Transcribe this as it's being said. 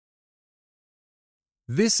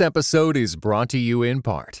This episode is brought to you in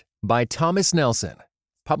part by Thomas Nelson,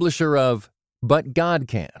 publisher of But God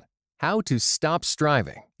Can: How to Stop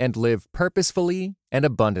Striving and Live Purposefully and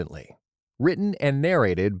Abundantly. Written and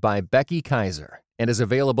narrated by Becky Kaiser and is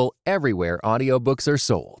available everywhere audiobooks are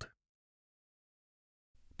sold.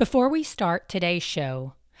 Before we start today's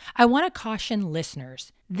show, I want to caution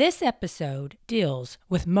listeners. This episode deals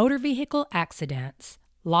with motor vehicle accidents,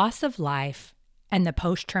 loss of life, and the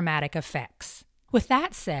post-traumatic effects. With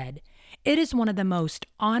that said, it is one of the most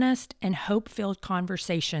honest and hope-filled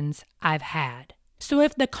conversations I've had. So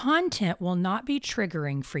if the content will not be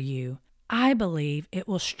triggering for you, I believe it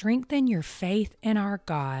will strengthen your faith in our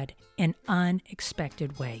God in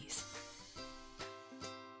unexpected ways.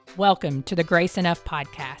 Welcome to the Grace Enough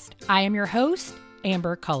podcast. I am your host,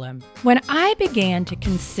 Amber Cullum. When I began to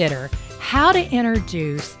consider how to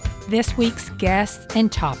introduce this week's guest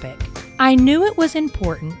and topic, I knew it was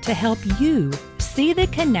important to help you see the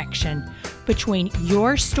connection between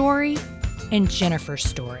your story and Jennifer's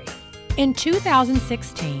story. In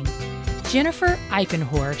 2016, Jennifer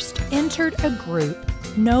Eichenhorst entered a group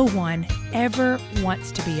no one ever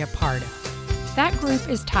wants to be a part of. That group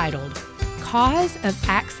is titled Cause of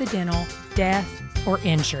Accidental Death or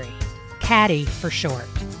Injury, CADDY for short.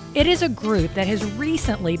 It is a group that has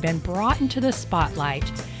recently been brought into the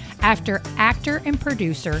spotlight after actor and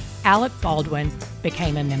producer Alec Baldwin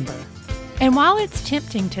became a member. And while it's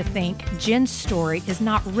tempting to think Jen's story is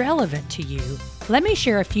not relevant to you, let me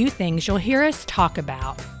share a few things you'll hear us talk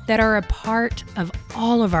about that are a part of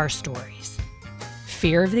all of our stories.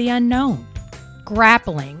 Fear of the unknown,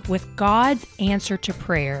 grappling with God's answer to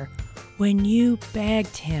prayer when you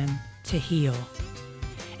begged Him to heal.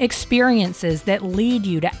 Experiences that lead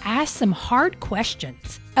you to ask some hard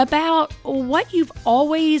questions about what you've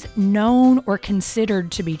always known or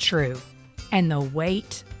considered to be true, and the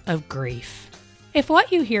weight of grief. If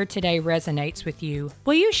what you hear today resonates with you,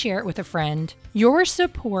 will you share it with a friend? Your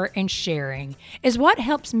support and sharing is what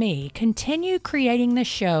helps me continue creating the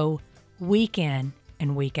show week in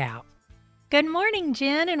and week out. Good morning,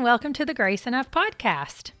 Jen, and welcome to the Grace Enough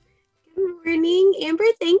podcast. Good morning, Amber.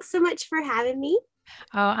 Thanks so much for having me.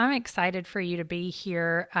 Oh, I'm excited for you to be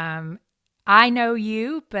here. I know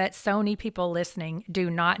you, but so many people listening do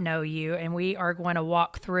not know you, and we are going to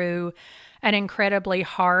walk through an incredibly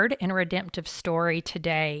hard and redemptive story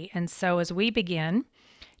today. And so as we begin,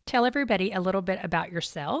 tell everybody a little bit about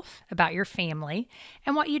yourself, about your family,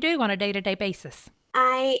 and what you do on a day-to-day basis.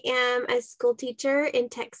 I am a school teacher in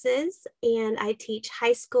Texas, and I teach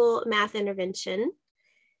high school math intervention.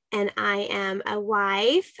 And I am a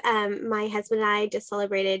wife. My husband and I just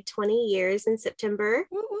celebrated 20 years in September.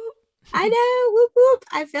 Whoop, whoop. I know, whoop, whoop.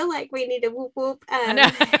 I feel like we need a whoop, whoop.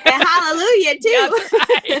 Hallelujah, too.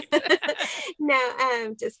 Right.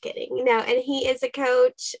 No, just kidding. No, and he is a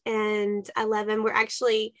coach, and I love him. We're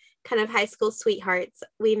actually kind of high school sweethearts.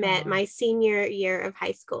 We met my senior year of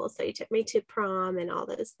high school, so he took me to prom and all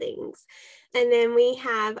those things. And then we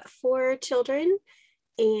have 4 children.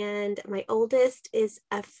 And my oldest is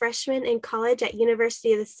a freshman in college at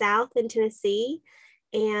University of the South in Tennessee.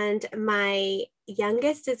 And my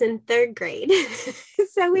youngest is in 3rd grade.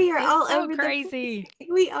 So we are all so over crazy.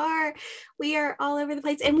 We are all over the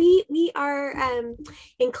place. And we are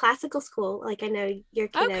in classical school. Like I know your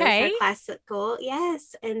kiddos are classical.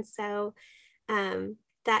 Yes. And so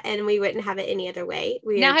and we wouldn't have it any other way.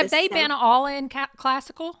 Now, have they been all in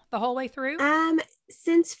classical the whole way through?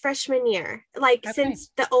 Since freshman year,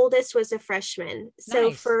 since the oldest was a freshman. So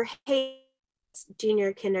Nice. For Hayes,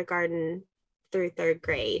 junior kindergarten through 3rd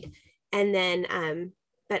grade. And then,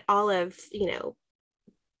 but all of,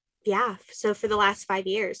 so for the last 5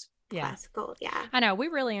 years, classical. Yeah. I know. We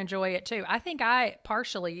really enjoy it too. I think I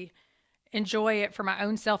partially enjoy it for my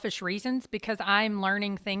own selfish reasons because I'm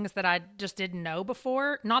learning things that I just didn't know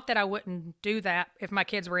before. Not that I wouldn't do that if my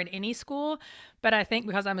kids were in any school, but I think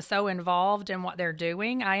because I'm so involved in what they're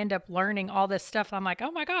doing, I end up learning all this stuff. I'm like,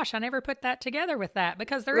 oh my gosh, I never put that together with that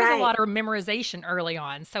because there is a lot of memorization early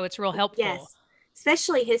on. So it's real helpful. Yes,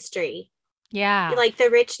 especially history. Yeah. Like the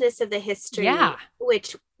richness of the history, Yeah.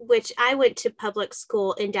 which I went to public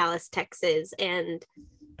school in Dallas, Texas. And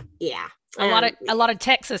yeah. A lot of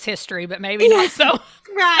Texas history, but maybe not so.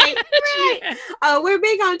 Right. Oh, we're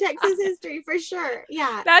big on Texas history for sure.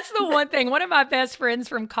 Yeah. That's the one thing. One of my best friends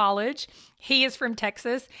from college, he is from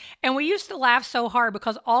Texas. And we used to laugh so hard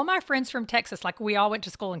because all my friends from Texas, like we all went to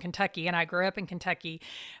school in Kentucky and I grew up in Kentucky,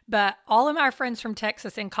 but all of my friends from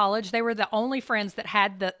Texas in college, they were the only friends that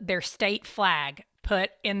had their state flag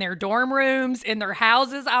put in their dorm rooms, in their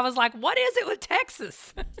houses. I was like, what is it with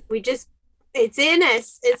Texas? We just It's in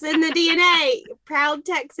us. It's in the DNA. Proud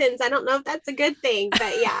Texans. I don't know if that's a good thing,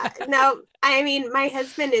 but yeah. No, I mean, my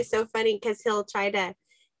husband is so funny because he'll try to,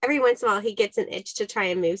 every once in a while, he gets an itch to try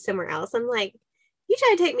and move somewhere else. I'm like, you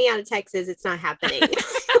try to take me out of Texas, it's not happening.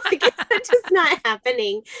 Like, it's just not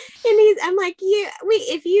happening. And I'm like,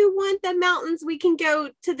 if you want the mountains, we can go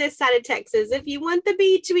to this side of Texas. If you want the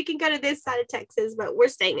beach, we can go to this side of Texas, but we're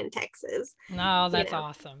staying in Texas. No, that's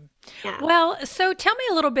awesome. Yeah. Well, so tell me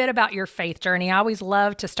a little bit about your faith journey. I always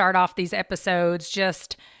love to start off these episodes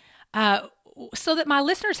just so that my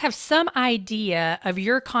listeners have some idea of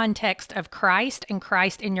your context of Christ and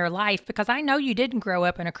Christ in your life, because I know you didn't grow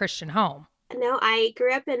up in a Christian home. No, I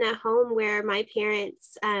grew up in a home where my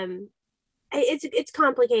parents, it's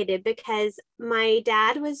complicated because my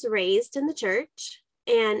dad was raised in the church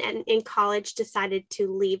and in college decided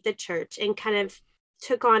to leave the church and kind of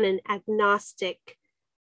took on an agnostic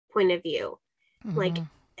point of view, like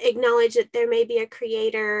acknowledge that there may be a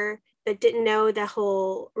creator, but didn't know the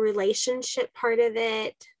whole relationship part of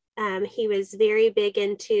it. He was very big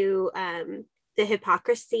into the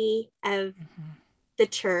hypocrisy of the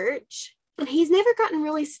church. He's never gotten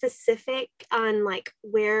really specific on like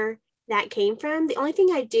where that came from. The only thing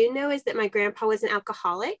I do know is that my grandpa was an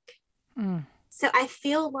alcoholic. So I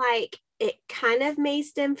feel like it kind of may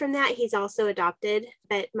stem from that. He's also adopted,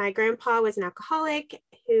 but my grandpa was an alcoholic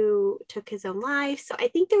who took his own life. So I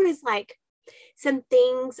think there was like some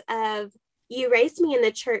things of, you raised me in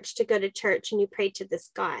the church to go to church and you prayed to this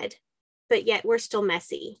God, but yet we're still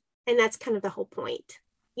messy. And that's kind of the whole point.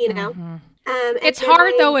 You know, it's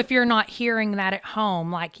hard though if you're not hearing that at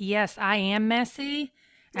home. Like, yes, I am messy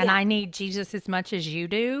and I need Jesus as much as you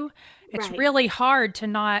do. It's really hard to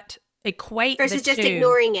not equate versus the just two.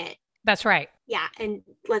 Ignoring it. That's right. Yeah. And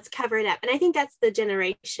let's cover it up. And I think that's the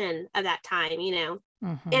generation of that time, you know,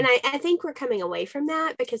 and I think we're coming away from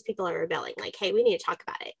that because people are rebelling. Like, hey, we need to talk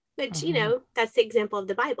about it. Which, you know, that's the example of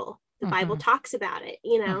the Bible. The Bible talks about it,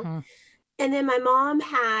 you know. And then my mom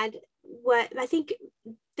had what I think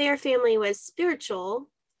their family was spiritual,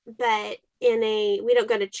 but we don't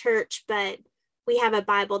go to church, but we have a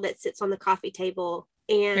Bible that sits on the coffee table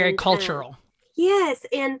and very cultural. Yes.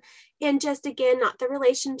 And just, again, not the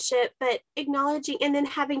relationship, but acknowledging and then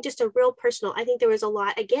having just a real personal, I think there was a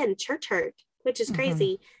lot, again, church hurt, which is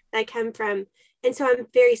crazy that I come from. And so I'm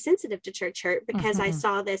very sensitive to church hurt because I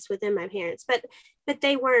saw this within my parents, but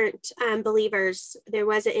they weren't believers. There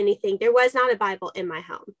wasn't anything. There was not a Bible in my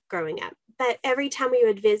home growing up. But every time we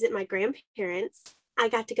would visit my grandparents, I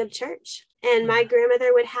got to go to church. And my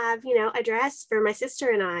grandmother would have, you know, a dress for my sister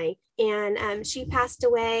and I. And she passed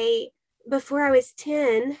away before I was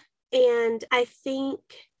 10. And I think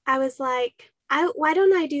I was like, why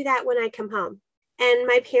don't I do that when I come home? And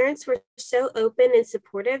my parents were so open and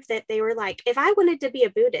supportive that they were like, if I wanted to be a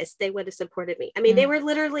Buddhist, they would have supported me. I mean, they were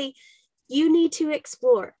literally, you need to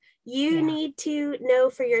explore. You need to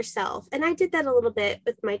know for yourself. And I did that a little bit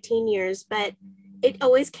with my teen years, but it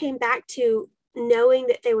always came back to knowing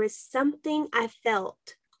that there was something I felt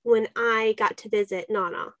when I got to visit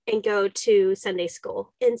Nana and go to Sunday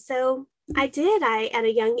school. And so I did. I, at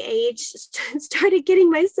a young age, started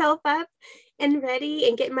getting myself up and ready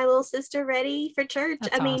and getting my little sister ready for church.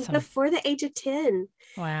 That's awesome. Before the age of 10.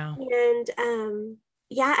 Wow. And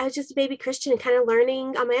I was just a baby Christian and kind of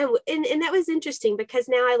learning on my own. And that was interesting because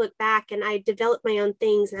now I look back and I developed my own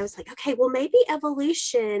things. And I was like, okay, well, maybe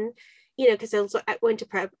evolution, you know, because I went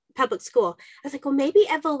to public school. I was like, well, maybe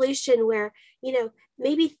evolution where, you know,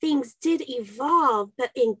 maybe things did evolve,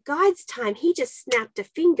 but in God's time, he just snapped a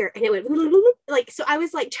finger and it went like, so I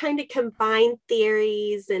was like trying to combine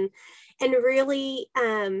theories and really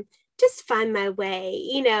just find my way,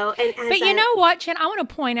 you know. But you know what, Jen, I want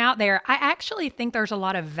to point out there, I actually think there's a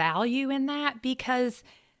lot of value in that because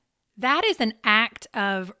that is an act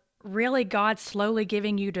of really God slowly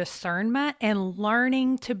giving you discernment and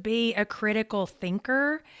learning to be a critical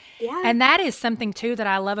thinker. Yeah. And that is something too that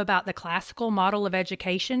I love about the classical model of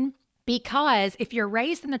education, because if you're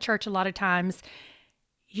raised in the church, a lot of times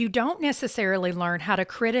you don't necessarily learn how to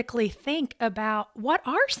critically think about what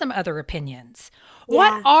are some other opinions? Yeah.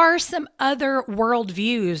 What are some other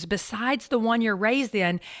worldviews besides the one you're raised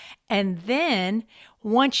in? And then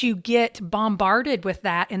once you get bombarded with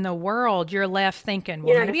that in the world, you're left thinking,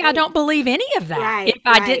 well, maybe I don't believe any of that if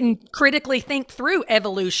I didn't critically think through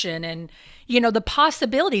evolution and, you know, the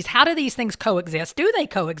possibilities. How do these things coexist? Do they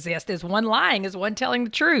coexist? Is one lying? Is one telling the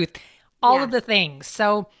truth? All of the things.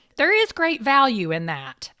 So there is great value in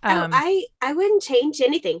that. I wouldn't change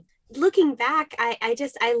anything. Looking back,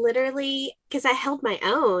 I literally, because I held my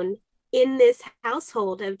own in this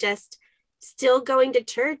household of just still going to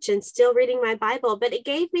church and still reading my Bible. But it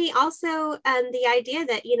gave me also the idea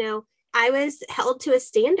that, I was held to a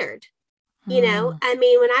standard. I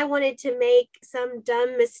mean, when I wanted to make some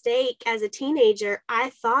dumb mistake as a teenager, I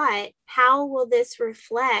thought, how will this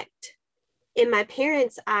reflect in my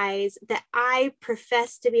parents' eyes that I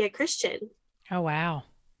profess to be a Christian? Oh, wow.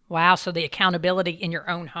 Wow. So the accountability in your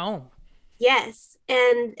own home. Yes.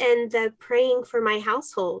 And the praying for my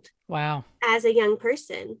household. Wow. As a young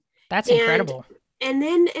person. That's incredible. And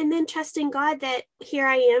then trusting God that here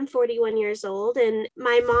I am, 41 years old, and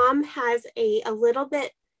my mom has a little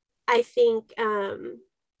bit, I think,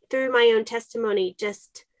 through my own testimony,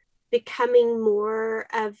 just becoming more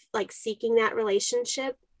of like seeking that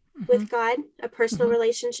relationship with God, a personal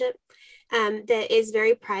relationship that is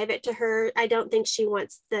very private to her. I don't think she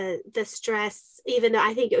wants the stress, even though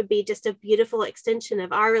I think it would be just a beautiful extension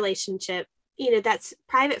of our relationship. That's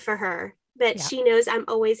private for her, but she knows I'm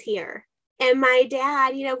always here. And my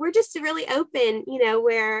dad, we're just really open,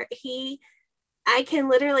 where I can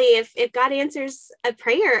literally, if God answers a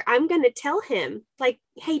prayer, I'm going to tell him like,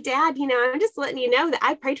 hey, Dad, I'm just letting you know that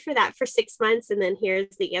I prayed for that for 6 months. And then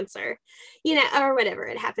here's the answer, or whatever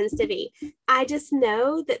it happens to be. I just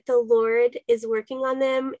know that the Lord is working on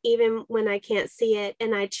them, even when I can't see it.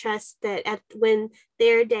 And I trust that when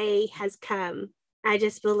their day has come, I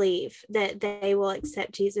just believe that they will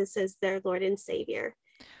accept Jesus as their Lord and Savior.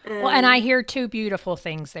 Well, and I hear two beautiful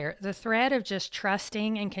things there. The thread of just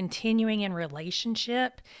trusting and continuing in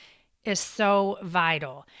relationship is so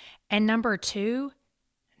vital. And number two,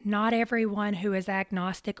 not everyone who is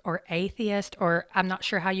agnostic or atheist, or I'm not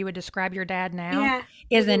sure how you would describe your dad now,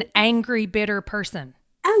 is an angry, bitter person.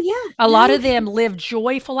 Oh, yeah. A lot of them live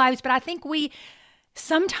joyful lives, but I think we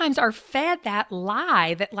sometimes are fed that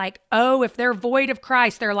lie that like, oh, if they're void of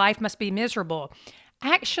Christ, their life must be miserable.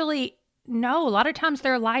 Actually, no, a lot of times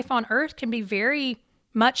their life on earth can be very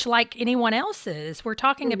much like anyone else's. We're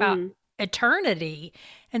talking about eternity.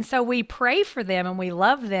 And so we pray for them and we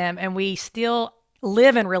love them and we still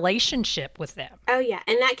live in relationship with them. Oh, yeah.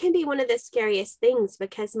 And that can be one of the scariest things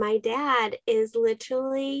because my dad is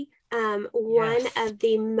literally one of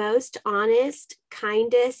the most honest,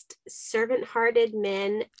 kindest, servant-hearted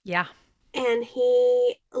men. Yeah. And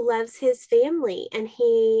he loves his family and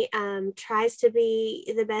he tries to be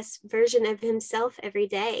the best version of himself every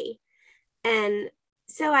day. And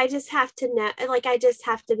so I just have to know, like, I just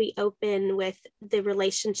have to be open with the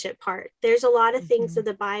relationship part. There's a lot of things of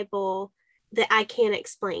the Bible that I can't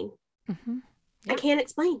explain. I can't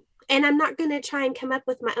explain. And I'm not going to try and come up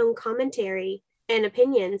with my own commentary and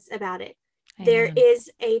opinions about it. There is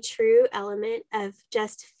a true element of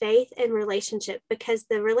just faith and relationship because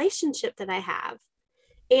the relationship that I have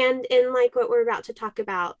and in like what we're about to talk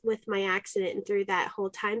about with my accident and through that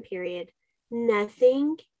whole time period,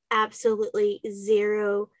 nothing, absolutely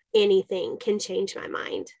zero, anything can change my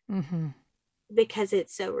mind because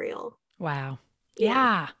it's so real. Wow.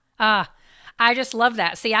 Yeah. I just love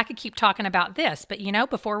that. See, I could keep talking about this, but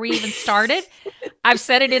before we even started, I've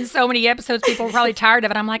said it in so many episodes, people are probably tired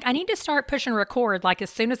of it. I'm like, I need to start pushing record like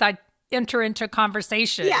as soon as I enter into a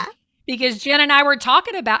conversation. Yeah. Because Jen and I were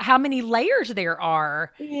talking about how many layers there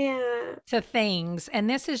are to things. And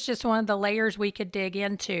this is just one of the layers we could dig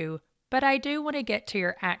into. But I do want to get to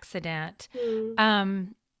your accident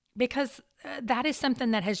because that is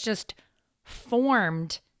something that has just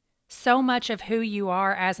formed so much of who you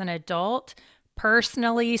are as an adult,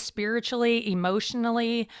 personally, spiritually,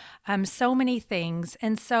 emotionally, so many things.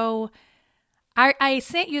 And so I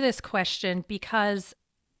sent you this question because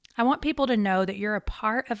I want people to know that you're a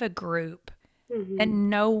part of a group that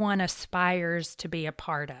no one aspires to be a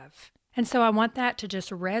part of. And so I want that to just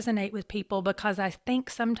resonate with people because I think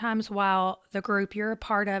sometimes while the group you're a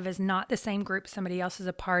part of is not the same group somebody else is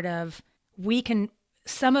a part of,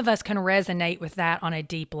 some of us can resonate with that on a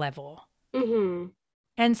deep level.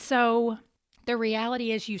 And so the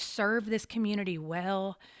reality is you serve this community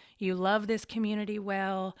well. You love this community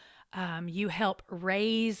well. You help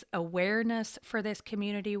raise awareness for this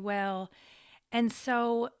community well. And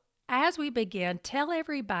so as we begin, tell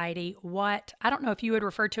everybody what, I don't know if you would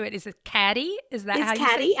refer to it, is it CADDY? Is that how you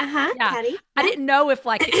say it? Yeah. CADDY. I didn't know if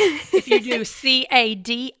if you do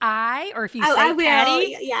CADI or if you say I will.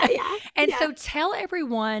 CADDY. Yeah. And so tell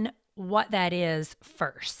everyone what that is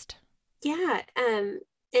first. Yeah. And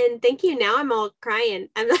thank you. Now I'm all crying.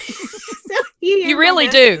 I'm like, so you really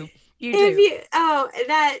do. You do.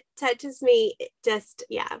 That touches me. Just,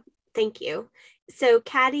 thank you. So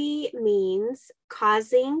CADDY means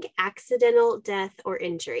causing accidental death or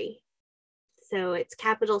injury. So it's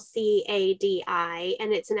capital CADI,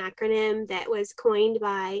 and it's an acronym that was coined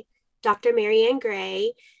by Dr. Marianne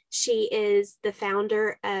Gray. She is the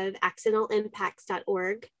founder of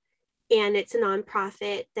accidentalimpacts.org, and it's a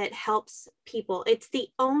nonprofit that helps people. It's the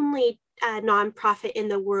only nonprofit in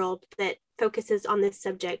the world that focuses on this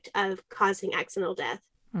subject of causing accidental death.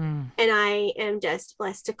 And I am just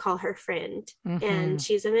blessed to call her friend. And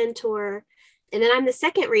she's a mentor. And then I'm the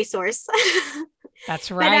second resource.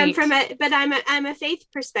 That's right. But I'm a faith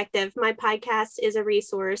perspective. My podcast is a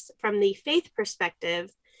resource from the faith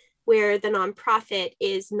perspective, where the nonprofit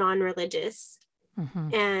is non-religious.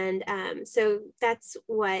 And so that's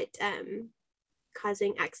what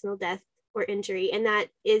causing accidental death or injury. And that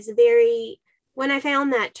is when I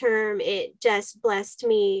found that term, it just blessed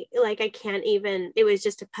me. Like it was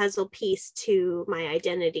just a puzzle piece to my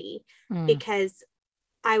identity, because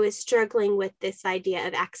I was struggling with this idea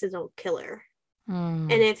of accidental killer.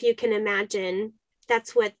 And if you can imagine,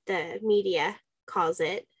 that's what the media calls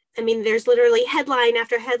it. I mean, there's literally headline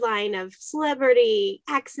after headline of celebrity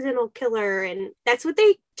accidental killer. And that's what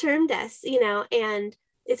they termed us, and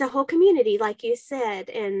it's a whole community, like you said.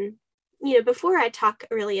 And, before I talk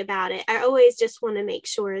really about it, I always just want to make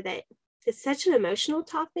sure that it's such an emotional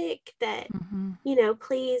topic that,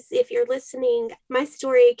 please, if you're listening, my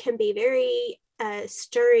story can be very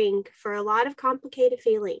stirring for a lot of complicated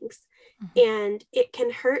feelings, and it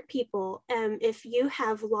can hurt people. If you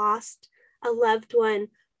have lost a loved one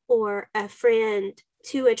or a friend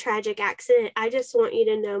to a tragic accident, I just want you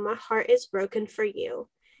to know my heart is broken for you.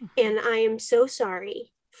 And I am so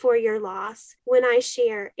sorry for your loss. When I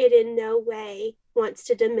share, it in no way wants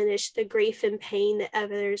to diminish the grief and pain that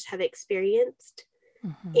others have experienced.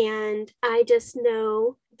 And I just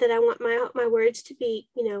know that I want my words to be,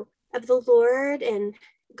 of the Lord and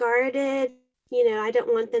guarded. I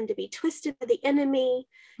don't want them to be twisted by the enemy.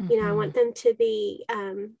 I want them to be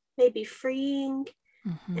maybe freeing.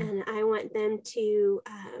 And I want them to,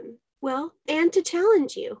 and to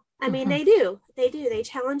challenge you. I mean, they do. They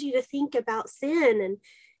challenge you to think about sin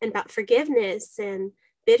and about forgiveness and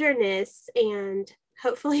bitterness and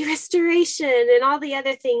hopefully restoration and all the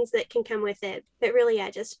other things that can come with it. But really, I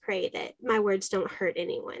just pray that my words don't hurt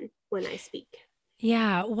anyone when I speak.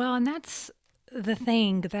 Yeah, well, and that's the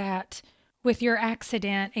thing, that with your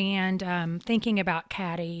accident and thinking about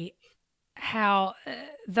Caddy, how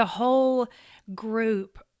the whole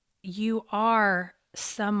group, you are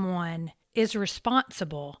someone is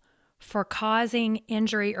responsible for causing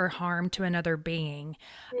injury or harm to another being.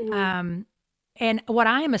 And what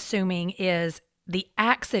I am assuming is the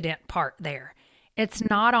accident part there. It's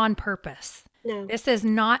not on purpose. No. This is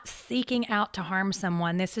not seeking out to harm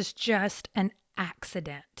someone. This is just an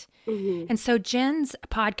accident. And so Jen's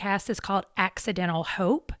podcast is called Accidental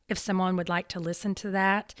Hope, if someone would like to listen to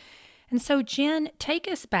that. And so Jen, take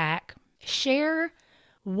us back, share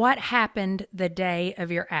what happened the day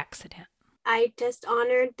of your accident. I just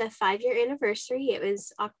honored the 5-year anniversary. It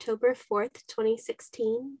was October 4th,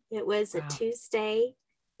 2016. It was a Tuesday,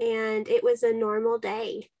 and it was a normal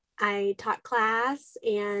day. I taught class,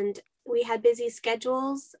 and we had busy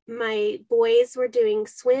schedules. My boys were doing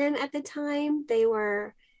swim at the time. They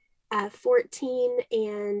were 14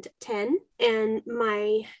 and 10, and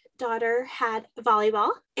my daughter had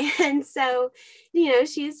volleyball. And so,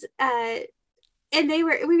 she's, and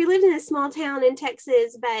we lived in a small town in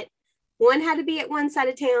Texas, but one had to be at one side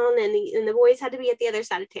of town and the boys had to be at the other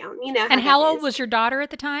side of town, And how old was your daughter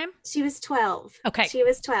at the time? She was 12. Okay. She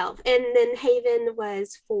was 12. And then Haven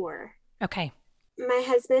was 4. Okay. My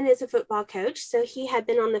husband is a football coach, so he had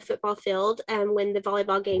been on the football field when the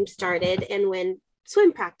volleyball game started and when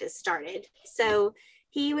swim practice started. So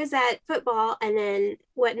he was at football, and then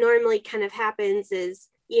what normally kind of happens is,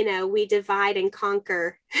 we divide and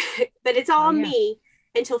conquer, but it's all me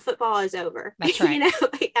until football is over. That's right.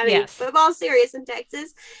 Yes. Football's serious in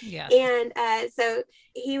Texas. Yes. And so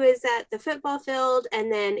he was at the football field,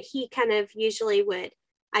 and then he kind of usually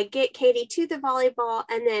I get Katie to the volleyball,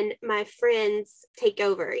 and then my friends take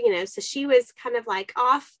over, so she was kind of like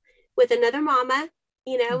off with another mama,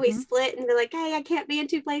 we split and they're like, hey, I can't be in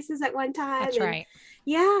 2 places at one time. That's right.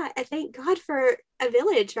 Yeah. I thank God for a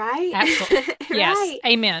village, right? Absolutely. Yes. Right.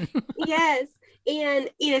 Amen. Yes. And,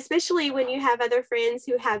 especially when you have other friends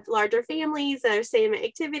who have larger families or same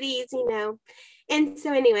activities, And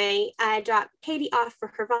so anyway, I dropped Katie off for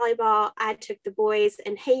her volleyball. I took the boys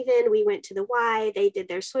and Haven. We went to the Y. They did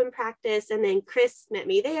their swim practice. And then Chris met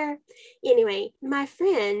me there. Anyway, my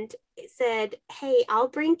friend said, hey, I'll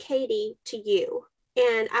bring Katie to you.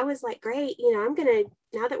 And I was like, great.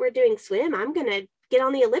 Now that we're doing swim, I'm going to get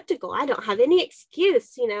on the elliptical. I don't have any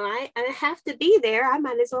excuse. I have to be there. I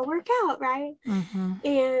might as well work out. Right.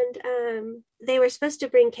 And they were supposed to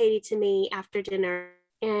bring Katie to me after dinner.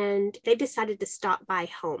 and they decided to stop by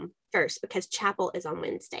home first because chapel is on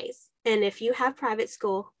Wednesdays. And if you have private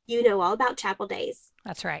school, you know all about chapel days.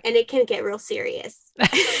 That's right. And it can get real serious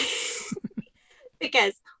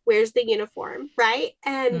because where's the uniform, right?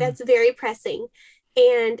 And that's very pressing.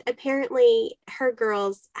 And apparently her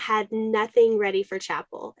girls had nothing ready for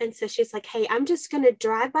chapel. And so she's like, hey, I'm just going to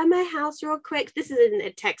drive by my house real quick. This is in a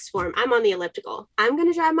text form. I'm on the elliptical. I'm going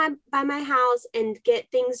to drive by my house and get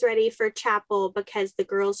things ready for chapel because the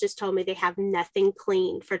girls just told me they have nothing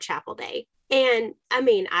clean for chapel day. And I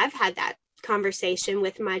mean, I've had that conversation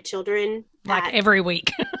with my children. Like every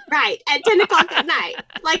week. Right. At 10 o'clock at night.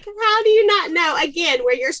 Like, how do you not know, again,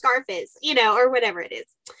 where your scarf is, or whatever it is.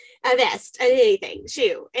 A vest, anything,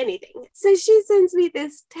 shoe, anything. So she sends me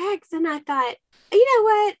this text and I thought, you know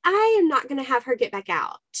what? I am not going to have her get back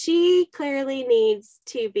out. She clearly needs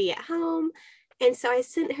to be at home. And so I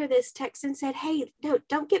sent her this text and said, hey, no,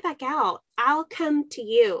 don't get back out. I'll come to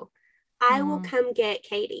you. I will come get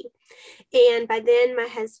Katie. And by then my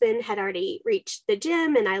husband had already reached the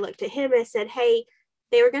gym and I looked at him and I said, hey,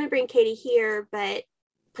 they were going to bring Katie here, but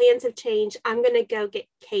plans have changed. I'm going to go get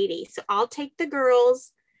Katie. So I'll take the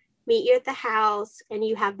girls, meet you at the house, and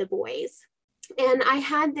you have the boys. And I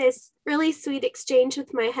had this really sweet exchange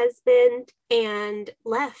with my husband and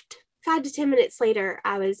left. 5 to 10 minutes later,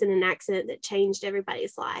 I was in an accident that changed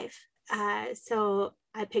everybody's life. So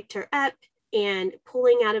I picked her up and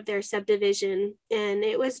pulling out of their subdivision, and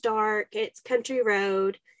it was dark. It's country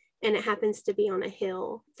road, and it happens to be on a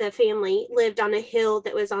hill. The family lived on a hill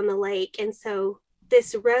that was on the lake, and so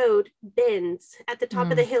this road bends. At the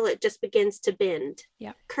top of the hill, it just begins to bend.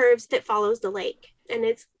 Yep. Curves that follows the lake. And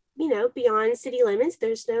it's, beyond city limits.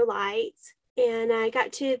 There's no lights. And I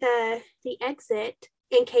got to the exit,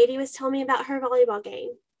 and Katie was telling me about her volleyball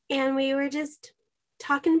game. And we were just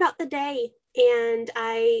talking about the day. And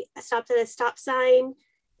I stopped at a stop sign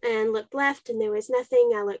and looked left, and there was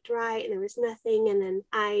nothing. I looked right, and there was nothing. And then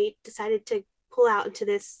I decided to pull out into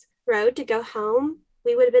this road to go home.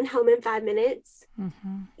 We would have been home in 5 minutes.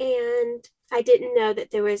 And I didn't know that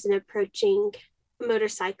there was an approaching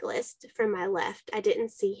motorcyclist from my left. I didn't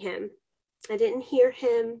see him. I didn't hear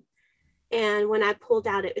him. And when I pulled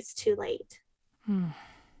out, it was too late.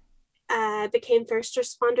 I became first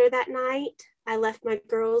responder that night. I left my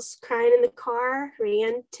girls crying in the car,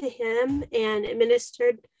 ran to him and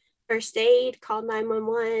administered first aid, called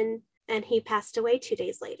 911, and he passed away 2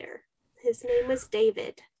 days later. His name was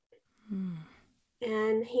David.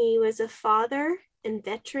 And he was a father and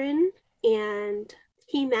veteran, and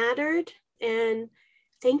he mattered. And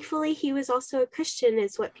thankfully, he was also a Christian,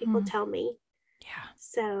 is what people tell me. Yeah.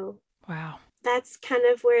 So, wow. That's kind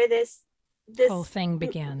of where this whole thing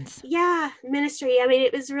begins. Yeah, ministry. I mean,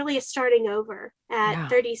 it was really a starting over at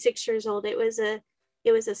 36 years old. It was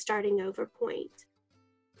a starting over point.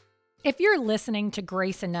 If you're listening to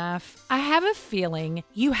Grace Enough, I have a feeling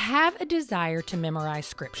you have a desire to memorize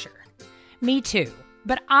scripture. Me too,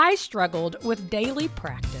 but I struggled with daily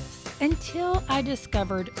practice until I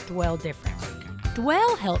discovered Dwell Differently.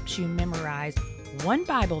 Dwell helps you memorize one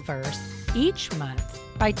Bible verse each month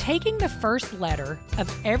by taking the first letter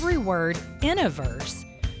of every word in a verse,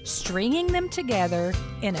 stringing them together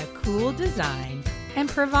in a cool design, and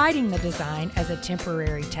providing the design as a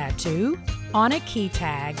temporary tattoo, on a key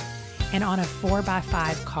tag, and on a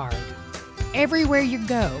 4x5 card. Everywhere you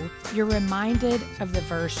go, you're reminded of the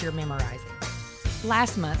verse you're memorizing.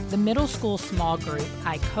 Last month, the middle school small group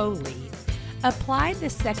I co-lead applied the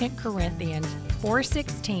 2 Corinthians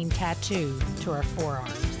 4:16 tattoo to our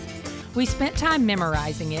forearms. We spent time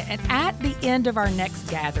memorizing it, and at the end of our next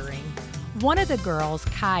gathering, one of the girls,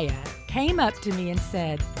 Kaya, came up to me and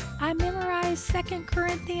said, I memorized 2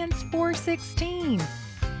 Corinthians 4:16,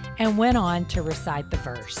 and went on to recite the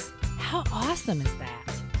verse. How awesome is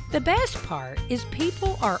that? The best part is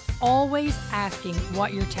people are always asking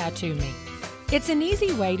what your tattoo means. It's an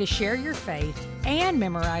easy way to share your faith and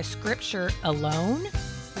memorize scripture alone,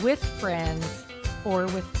 with friends, or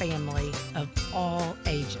with family of all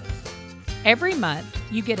ages. Every month,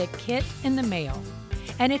 you get a kit in the mail.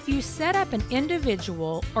 And if you set up an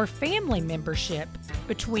individual or family membership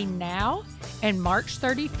between now and March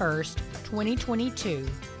 31st, 2022,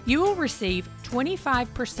 you will receive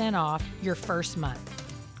 25% off your first month.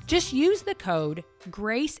 Just use the code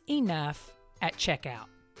GRACEENOUGH at checkout.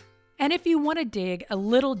 And if you want to dig a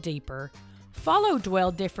little deeper, follow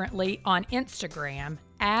Dwell Differently on Instagram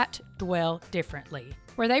at Dwell Differently,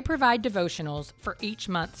 where they provide devotionals for each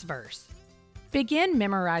month's verse. Begin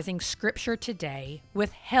memorizing scripture today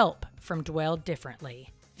with help from Dwell Differently.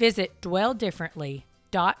 Visit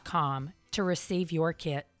dwelldifferently.com to receive your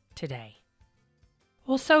kit today.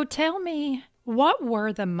 Well, so tell me, What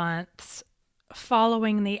were the months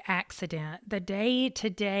following the accident, the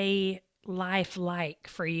day-to-day life like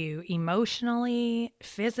for you, emotionally,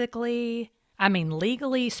 physically, I mean,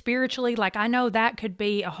 legally, spiritually? Like, I know that could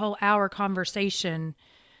be a whole hour conversation,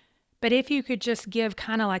 but if you could just give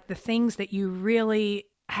kind of like the things that you really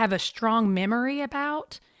have a strong memory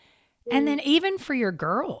about, and then even for your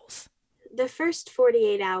girls. The first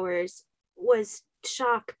 48 hours was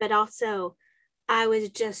shock, but also I was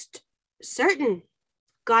just certain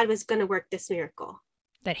God was going to work this miracle.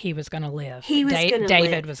 That he was going to live. He was going to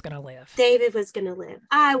David was going to live. David was going to live.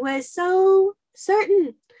 I was so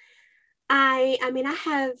certain. I mean,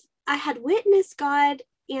 I had witnessed God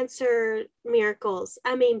answer miracles.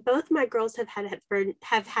 I mean, both my girls have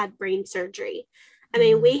had brain surgery. I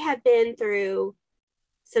mean, we have been through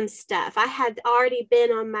some stuff. I had already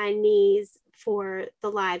been on my knees for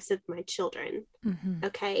the lives of my children.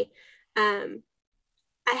 Okay.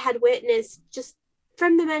 I had witnessed just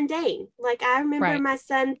from the mundane. Like, I remember my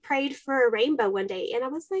son prayed for a rainbow one day, and I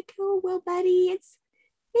was like, oh, well, buddy,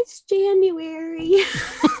 it's January.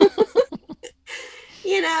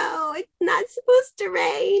 You know, it's not supposed to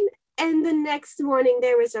rain. And the next morning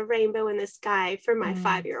there was a rainbow in the sky for my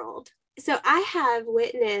 5-year-old. So I have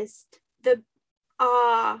witnessed the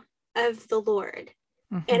awe of the Lord.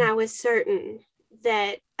 And I was certain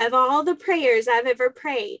that of all the prayers I've ever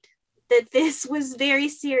prayed, that this was very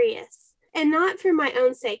serious. And not for my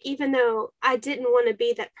own sake, even though I didn't want to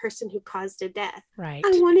be that person who caused a death. Right.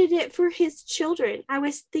 I wanted it for his children. I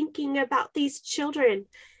was thinking about these children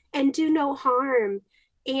and do no harm.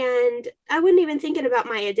 And I wasn't even thinking about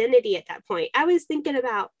my identity at that point. I was thinking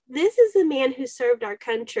about, this is a man who served our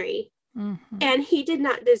country, and he did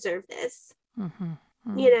not deserve this.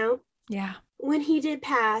 You know? Yeah. When he did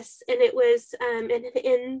pass, and it was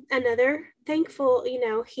in another thankful, you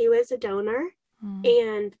know, he was a donor.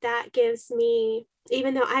 And that gives me,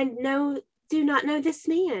 even though I do not know this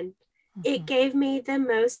man, it gave me the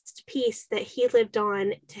most peace that he lived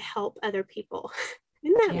on to help other people.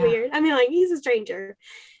 Isn't that weird? I mean, like, he's a stranger,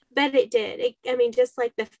 but it did. I mean, just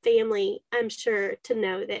like the family, I'm sure, to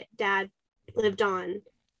know that Dad lived on.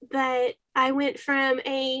 But I went from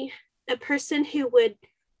a person who would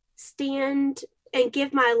stand and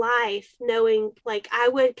give my life knowing, like, I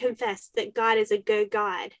would confess that God is a good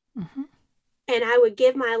God. And I would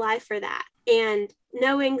give my life for that. And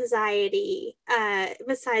no anxiety,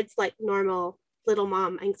 besides like normal little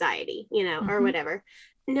mom anxiety, you know, or whatever.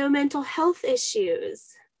 No mental health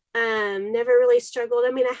issues. Never really struggled.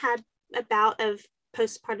 I mean, I had a bout of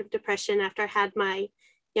postpartum depression after I had my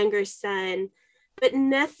younger son, but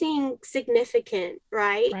nothing significant,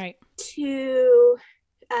 right? To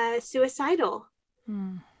suicidal,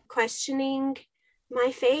 questioning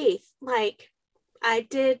my faith. Like, I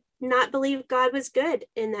did not believe God was good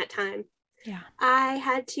in that time. Yeah. I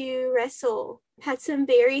had to wrestle, had some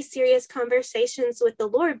very serious conversations with the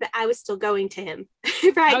Lord, but I was still going to him,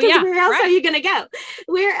 right? Because where else are you going to go?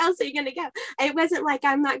 Where else are you going to go? It wasn't like,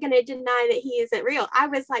 I'm not going to deny that he isn't real. I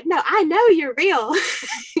was like, no, I know you're real.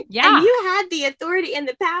 Yeah. And you had the authority and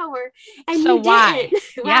the power, and so you didn't.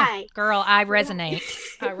 Why? Girl, I resonate.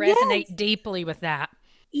 I resonate deeply with that.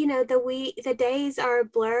 You know, the days are a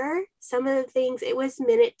blur. Some of the things, it was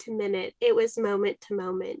minute to minute. It was moment to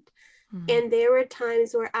moment. And there were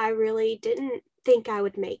times where I really didn't think I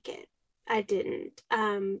would make it. I didn't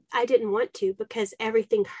want to, because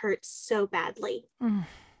everything hurts so badly.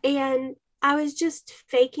 And I was just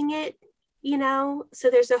faking it, you know? So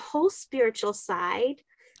there's a whole spiritual side.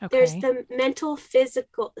 There's the mental,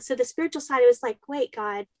 physical. So the spiritual side, it was like, wait,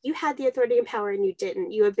 God, you had the authority and power and you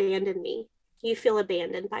didn't. You abandoned me. You feel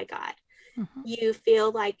abandoned by God. You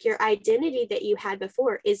feel like your identity that you had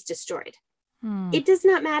before is destroyed. It does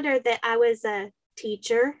not matter that I was a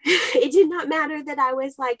teacher. It did not matter that I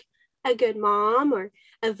was like a good mom or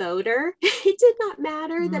a voter. It did not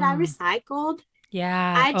matter that I recycled.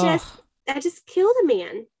 Yeah. I just killed a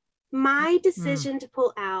man. My decision to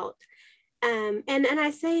pull out. And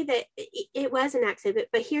I say that it was an accident,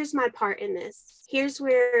 but here's my part in this. Here's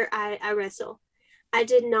where I wrestle. I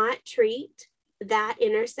did not treat that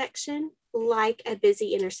intersection like a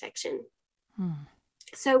busy intersection.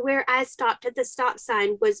 So where I stopped at the stop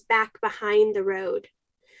sign was back behind the road.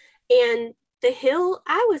 And the hill,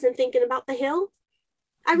 I wasn't thinking about the hill.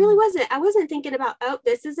 I really wasn't. I wasn't thinking about, oh,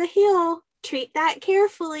 this is a hill. Treat that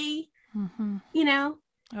carefully. You know?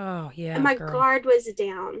 Oh, yeah. And my guard was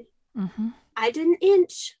down. I didn't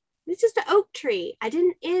inch. It's just an oak tree. I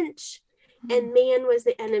didn't inch. And man, was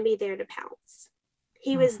the enemy there to pounce.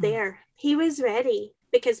 He was there. He was ready,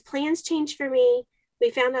 because plans changed for me. We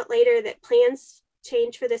found out later that plans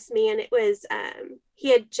changed for this man. It was,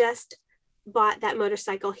 he had just bought that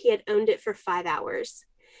motorcycle, he had owned it for 5 hours.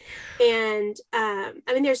 And I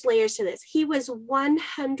mean, there's layers to this. He was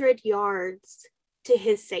 100 yards to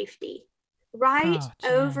his safety. Right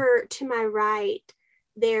over to my right,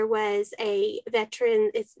 there was a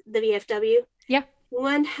veteran, it's the VFW. Yeah.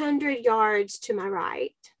 100 yards to my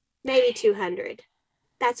right, maybe 200.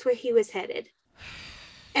 That's where he was headed.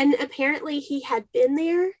 And apparently he had been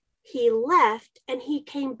there, he left, and he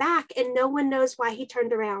came back, and no one knows why he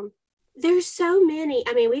turned around. There's so many.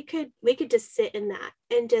 I mean, we could just sit in that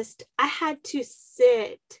and just, I had to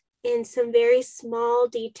sit in some very small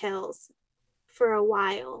details for a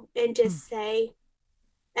while and just say,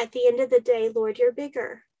 at the end of the day, Lord, you're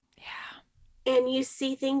bigger. Yeah. And you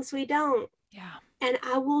see things we don't. Yeah. And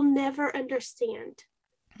I will never understand.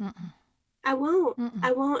 I won't.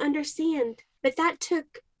 I won't understand. But that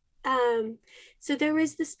took, so there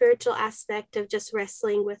was the spiritual aspect of just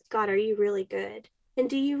wrestling with God. Are you really good? And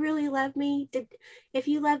do you really love me? If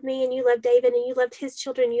you love me and you love David and you loved his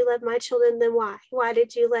children, you love my children, then why? Why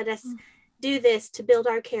did you let us do this to build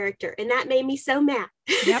our character? And that made me so mad.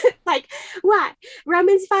 Yep. Like, why?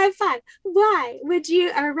 Romans 5:5. Why would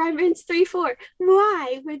you, or Romans 3:4?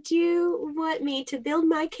 Why would you want me to build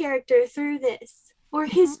my character through this? Or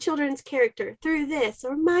his children's character through this?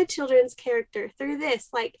 Or my children's character through this?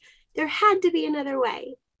 Like, there had to be another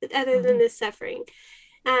way other than this suffering.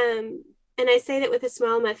 And I say that with a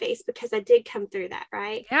smile on my face because I did come through that,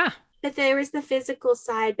 right? Yeah. But there was the physical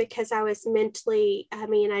side because I was mentally, I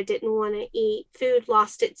didn't want to eat. Food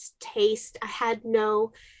lost its taste. I had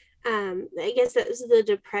no, I guess that was the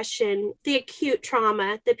depression, the acute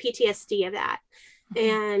trauma, the PTSD of that.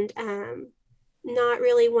 And not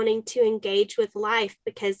really wanting to engage with life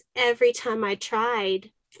because every time I tried,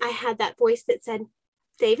 I had that voice that said,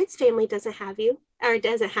 David's family doesn't have you or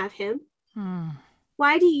doesn't have him.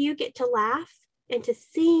 Why do you get to laugh and to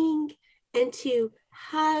sing and to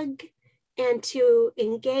hug and to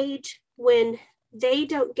engage when they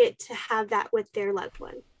don't get to have that with their loved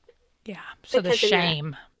one? Yeah. So the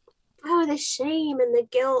shame. The shame and the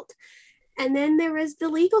guilt. And then there was the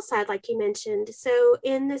legal side, like you mentioned. So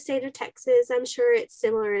in the state of Texas, I'm sure it's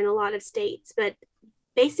similar in a lot of states, but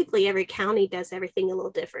basically every county does everything a little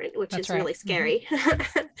different, which is really scary.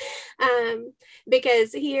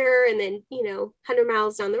 Because here and then, 100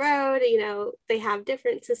 miles down the road, they have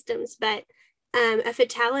different systems, but a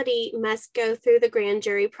fatality must go through the grand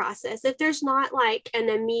jury process. If there's not like an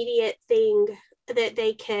immediate thing that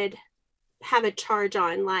they could have a charge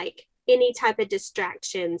on, like any type of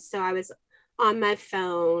distraction. So I was on my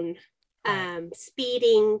phone,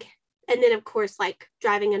 speeding, and then of course, like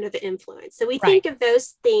driving under the influence. So we think of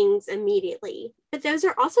those things immediately, but those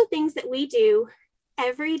are also things that we do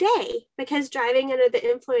every day because driving under the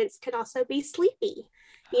influence could also be sleepy.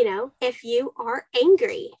 If you are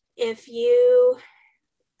angry, if you,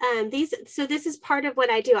 this is part of what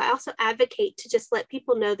I do. I also advocate to just let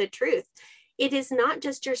people know the truth. It is not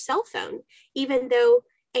just your cell phone, even though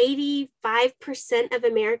 85% of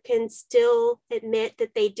Americans still admit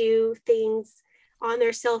that they do things on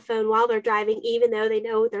their cell phone while they're driving, even though they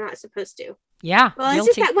know they're not supposed to. Yeah. Well,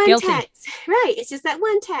 it's just that one text, right? It's just that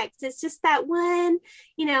one text. It's just that one,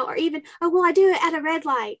 or even, I do it at a red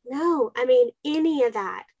light. No, any of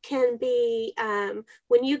that can be,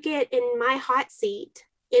 when you get in my hot seat,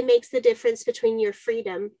 it makes the difference between your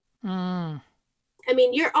freedom.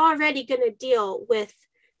 You're already going to deal with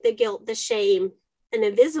the guilt, the shame, an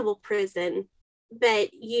invisible prison,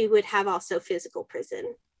 but you would have also physical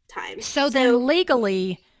prison time. So then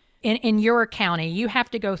legally in your county, you have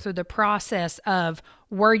to go through the process of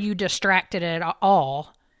were you distracted at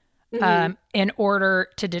all in order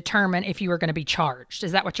to determine if you were going to be charged.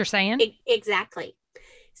 Is that what you're saying? Exactly.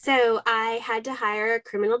 So I had to hire a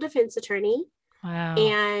criminal defense attorney. Wow.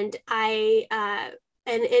 And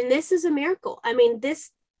and this is a miracle.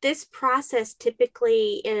 This process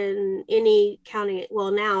typically in any county,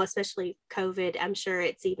 well now, especially COVID, I'm sure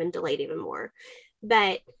it's even delayed even more,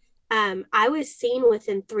 but I was seen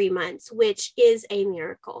within 3 months, which is a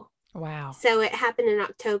miracle. Wow. So it happened in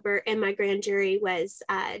October and my grand jury was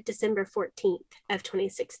December 14th of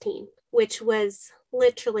 2016, which was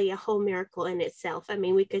literally a whole miracle in itself.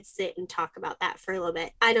 We could sit and talk about that for a little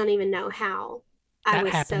bit. I don't even know how. That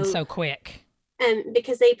happened so quick.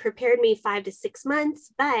 Because they prepared me 5 to 6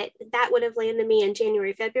 months, but that would have landed me in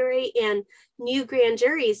January, February, and new grand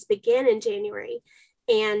juries begin in January.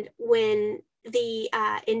 And when the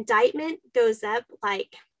indictment goes up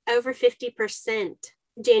like over 50%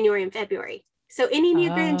 January and February. So any new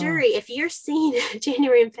grand jury, if you're seen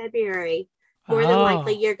January and February, more than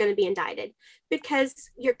likely you're going to be indicted because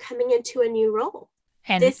you're coming into a new role.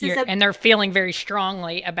 And this is and they're feeling very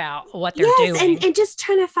strongly about what they're yes, doing. and just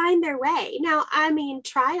trying to find their way. Now, I mean,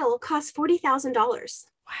 trial costs $40,000.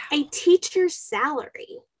 Wow. A teacher's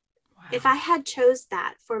salary. Wow. If I had chose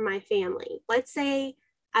that for my family, let's say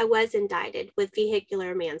I was indicted with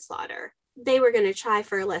vehicular manslaughter, they were going to try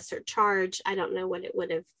for a lesser charge. I don't know what it would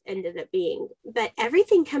have ended up being, but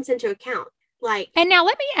everything comes into account. And now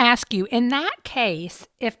let me ask you, in that case,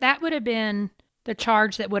 if that would have been the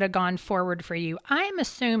charge that would have gone forward for you, I'm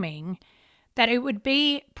assuming that it would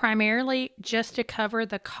be primarily just to cover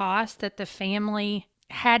the cost that the family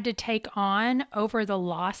had to take on over the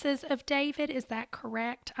losses of David. Is that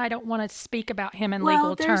correct? I don't want to speak about him in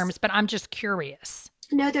legal terms, but I'm just curious.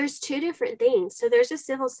 No, there's two different things. So there's a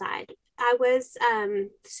civil side. I was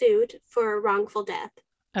sued for wrongful death.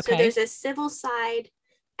 Okay. So there's a civil side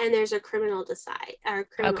and there's a criminal side.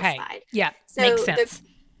 Yeah, so makes sense.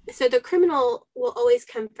 So the criminal will always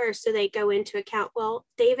come first. So they go into account. Well,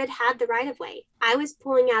 David had the right of way. I was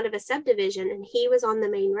pulling out of a subdivision and he was on the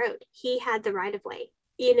main road. He had the right of way.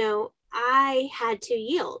 You know, I had to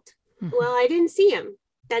yield. Mm-hmm. Well, I didn't see him.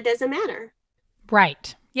 That doesn't matter.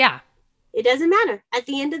 Right. Yeah. It doesn't matter. At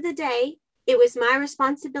the end of the day, it was my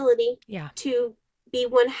responsibility to be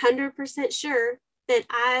 100% sure that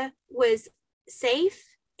I was safe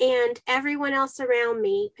and everyone else around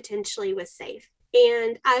me potentially was safe.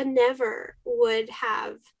 And I never would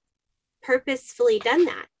have purposefully done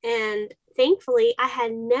that. And thankfully, I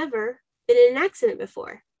had never been in an accident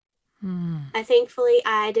before. Thankfully,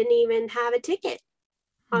 I didn't even have a ticket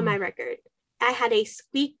on my record. I had a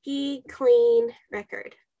squeaky clean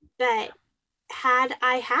record. But had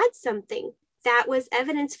I had something that was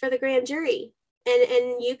evidence for the grand jury,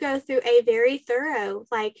 and you go through a very thorough,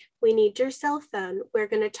 like, we need your cell phone. We're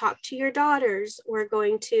going to talk to your daughters. We're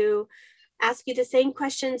going to ask you the same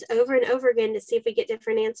questions over and over again to see if we get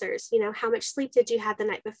different answers. You know, how much sleep did you have the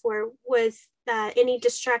night before? Was any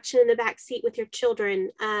distraction in the back seat with your children?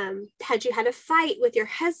 Had you had a fight with your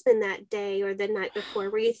husband that day or the night before?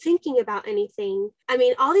 Were you thinking about anything? I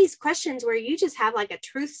mean, all these questions where you just have like a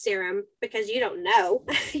truth serum because you don't know.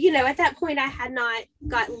 You know, at that point, I had not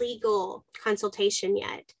got legal consultation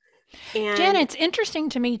yet. And Jen, it's interesting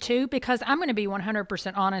to me too, because I'm going to be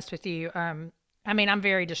 100% honest with you. I mean, I'm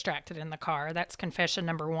very distracted in the car. That's confession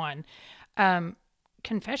number one.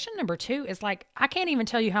 Confession number two is like, I can't even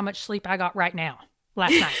tell you how much sleep I got right now,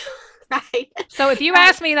 last night. Right. So if you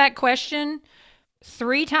ask me that question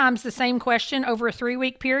 3 times the same question over a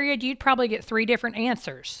 3-week period, you'd probably get 3 different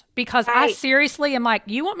answers, because I seriously am like,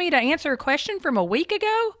 you want me to answer a question from a week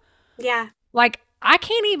ago? Yeah. Like, I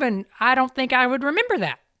don't think I would remember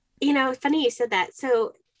that. You know, funny you said that.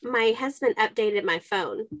 So my husband updated my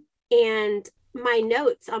phone, and my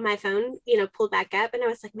notes on my phone, you know, pulled back up, and I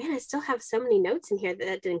was like, man, I still have so many notes in here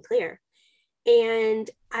that didn't clear. And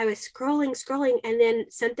I was scrolling, and then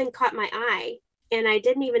something caught my eye, and I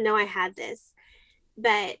didn't even know I had this,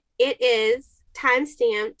 but it is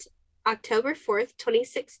timestamped October 4th,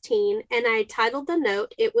 2016. And I titled the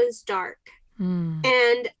note, "It Was Dark."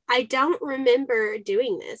 And I don't remember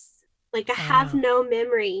doing this. Like, I have no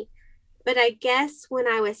memory, but I guess when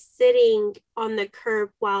I was sitting on the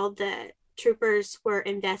curb while the troopers were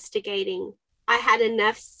investigating, I had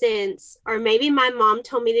enough sense, or maybe my mom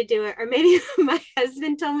told me to do it, or maybe my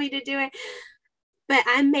husband told me to do it, but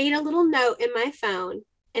I made a little note in my phone,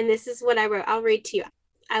 and this is what I wrote. I'll read to you.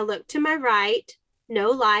 I looked to my right, no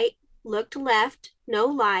light, looked left, no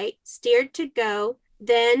light, steered to go,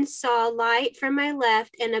 then saw light from my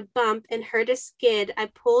left and a bump and heard a skid. I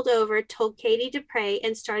pulled over, told Katie to pray,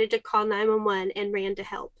 and started to call 911 and ran to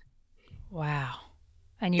help. Wow.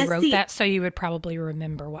 And you wrote that so you would probably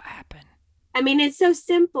remember what happened. I mean, it's so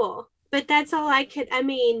simple, but that's all I could. I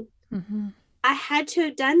mean, I had to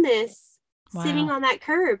have done this sitting on that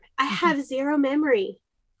curb. I have zero memory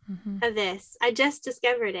of this. I just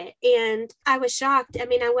discovered it, and I was shocked. I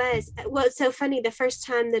mean, well, it's so funny. The first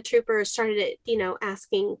time the trooper started, you know,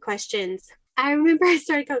 asking questions, I remember I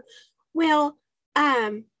started going, well,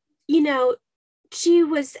 you know, she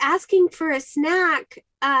was asking for a snack,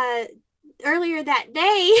 earlier that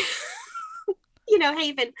day, you know,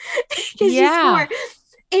 Haven, because she's 4.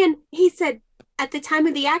 And he said, at the time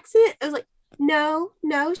of the accident, I was like, no,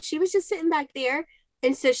 she was just sitting back there.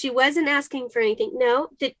 And so she wasn't asking for anything. No,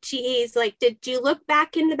 he's like, did you look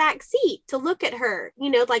back in the back seat to look at her? You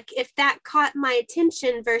know, like, if that caught my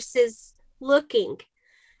attention versus looking.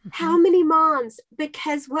 How many moms,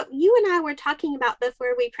 because what you and I were talking about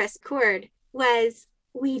before we pressed record was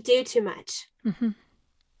we do too much.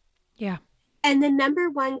 Yeah. And the number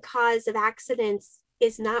one cause of accidents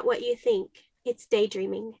is not what you think. It's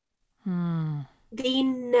daydreaming. The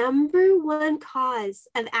number one cause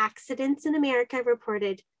of accidents in America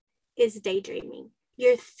reported is daydreaming.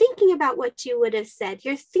 You're thinking about what you would have said.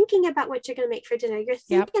 You're thinking about what you're going to make for dinner. You're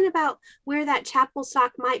thinking about where that chapel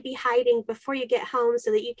sock might be hiding before you get home so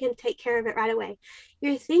that you can take care of it right away.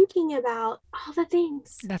 You're thinking about all the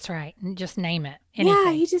things. That's right. Just name it. Anything.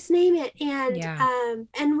 Yeah, you just name it.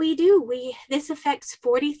 And this affects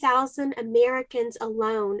 40,000 Americans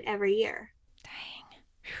alone every year. Dang.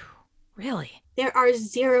 Whew. Really? There are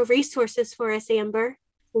zero resources for us, Amber.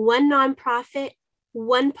 One nonprofit,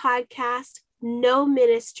 one podcast, no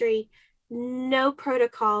ministry, no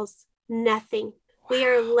protocols, nothing. Wow. We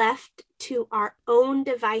are left to our own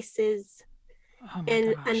devices. Oh my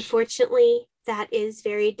and gosh. Unfortunately, that is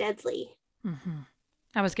very deadly. Mm-hmm.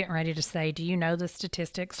 I was getting ready to say, do you know the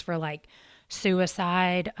statistics for like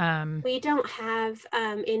suicide? We don't have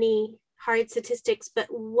any hard statistics, but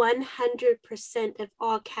 100% of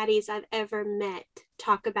all caddies I've ever met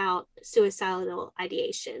talk about suicidal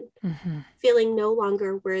ideation, feeling no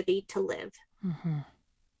longer worthy to live. Mm-hmm.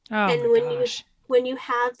 Oh, and my gosh. when you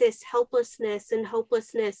have this helplessness and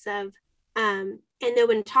hopelessness of, and no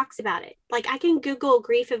one talks about it. Like I can Google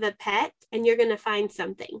grief of a pet and you're going to find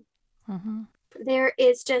something. Mm-hmm. There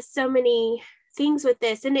is just so many things with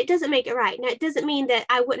this, and it doesn't make it right. Now, it doesn't mean that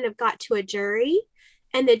I wouldn't have got to a jury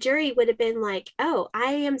and the jury would have been like, oh,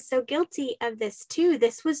 I am so guilty of this too.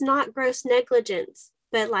 This was not gross negligence.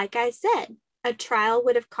 But like I said, a trial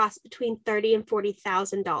would have cost between $30,000 and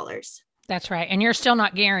 $40,000. That's right. And you're still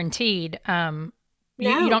not guaranteed. No.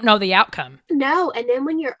 You don't know the outcome. No. And then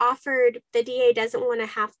when you're offered, the DA doesn't want to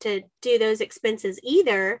have to do those expenses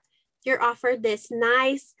either. You're offered this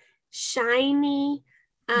nice, shiny,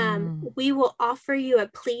 we will offer you a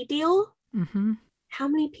plea deal. Mm-hmm. How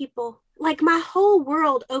many people? Like my whole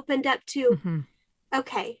world opened up to,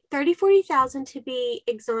 okay, 30, 40,000 to be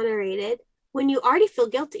exonerated when you already feel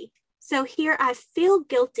guilty. So here I feel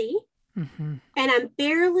guilty and I'm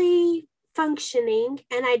barely functioning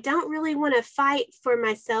and I don't really want to fight for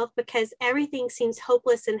myself because everything seems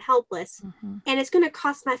hopeless and helpless. And it's going to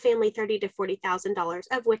cost my family $30,000 to $40,000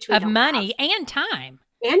 of which we don't money have. And time.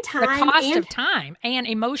 And time. The cost of time and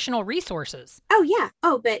emotional resources. Oh, yeah.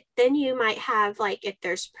 Oh, but then you might have, like, if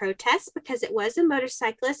there's protests because it was a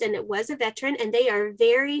motorcyclist and it was a veteran and they are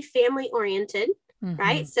very family oriented,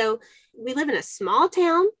 right? So we live in a small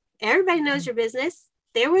town. Everybody knows your business.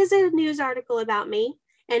 There was a news article about me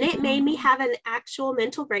and it made me have an actual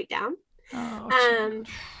mental breakdown.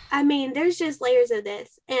 I mean, there's just layers of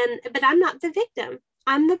this. But I'm not the victim.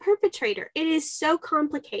 I'm the perpetrator. It is so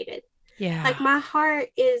complicated. Yeah. Like my heart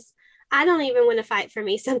is, I don't even want to fight for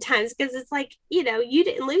me sometimes because it's like, you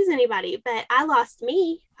didn't lose anybody, but I lost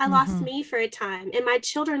me. I lost me for a time and my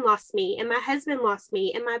children lost me and my husband lost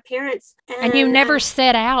me and my parents. And you never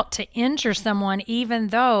set out to injure someone, even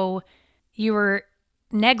though you were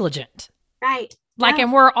negligent. Right. Like,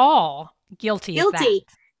 and we're all guilty of that.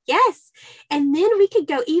 Yes. And then we could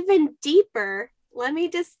go even deeper.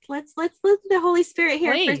 Let's let the Holy Spirit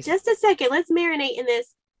here for just a second. Let's marinate in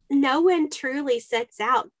this. No one truly sets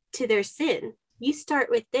out to their sin. You start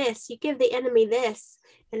with this, you give the enemy this,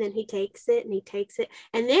 and then he takes it and he takes it.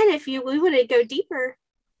 And then if we want to go deeper,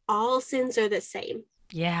 all sins are the same.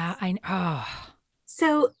 Yeah,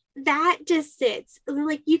 So that just sits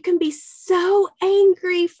like you can be so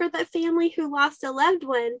angry for the family who lost a loved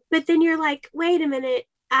one, but then you're like, wait a minute,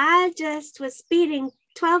 I just was speeding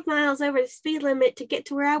 12 miles over the speed limit to get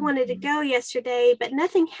to where I wanted to go yesterday, but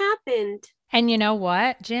nothing happened. And you know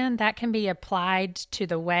what, Jen, that can be applied to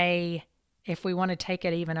the way, if we want to take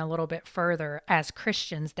it even a little bit further, as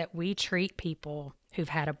Christians, that we treat people who've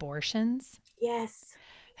had abortions. Yes.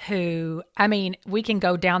 We can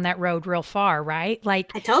go down that road real far, right?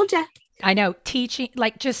 Like, I told you. I know, teaching,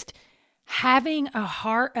 like just having a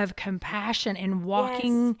heart of compassion and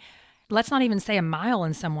walking, let's not even say a mile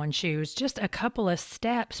in someone's shoes, just a couple of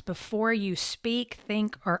steps before you speak,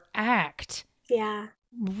 think, or act. Yeah.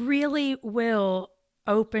 Really will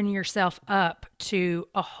open yourself up to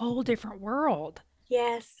a whole different world.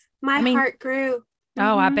 Yes. My heart grew.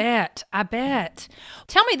 Oh, I bet.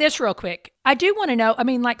 Tell me this real quick. I do want to know,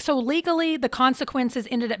 so legally the consequences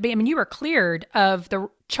ended up being, you were cleared of the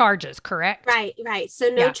charges, correct? Right. So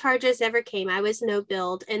no charges ever came. I was no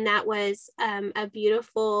billed. And that was a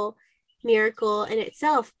beautiful miracle in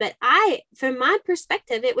itself. But from my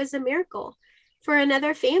perspective, it was a miracle. For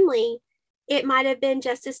another family, it might have been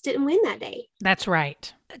justice didn't win that day. That's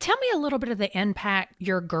right. Tell me a little bit of the impact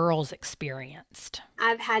your girls experienced.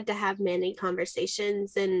 I've had to have many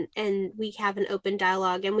conversations and we have an open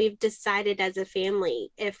dialogue, and we've decided as a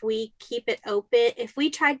family, if we keep it open, if we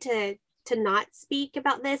tried to to not speak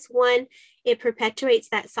about this. One, it perpetuates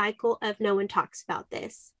that cycle of no one talks about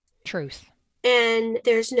this. Truth. And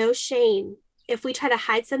there's no shame. If we try to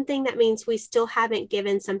hide something, that means we still haven't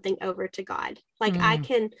given something over to God. Like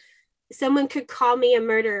someone could call me a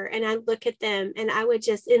murderer, and I look at them and I would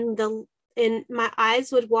just my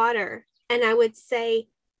eyes would water, and I would say,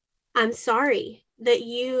 I'm sorry that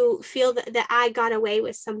you feel that I got away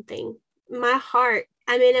with something. My heart,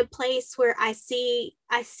 I'm in a place where I see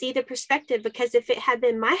the perspective, because if it had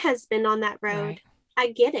been my husband on that road, right.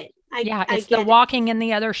 I get it. It's the walking in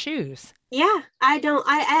the other shoes. Yeah,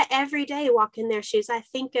 I every day walk in their shoes. I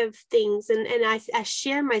think of things and I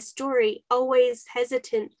share my story, always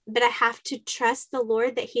hesitant, but I have to trust the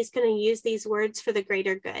Lord that he's going to use these words for the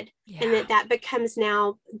greater good. Yeah. And that becomes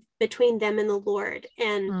now between them and the Lord.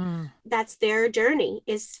 And that's their journey,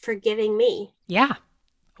 is forgiving me. Yeah.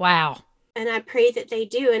 Wow. And I pray that they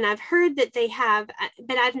do. And I've heard that they have,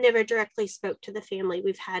 but I've never directly spoke to the family.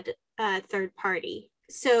 We've had a third party.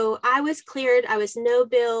 So I was cleared. I was no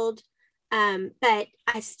billed. But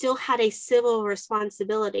I still had a civil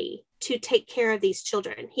responsibility to take care of these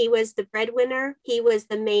children. He was the breadwinner. He was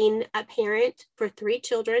the main parent for 3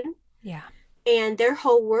 children. Yeah. And their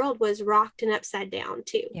whole world was rocked and upside down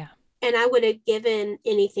too. Yeah. And I would have given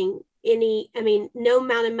no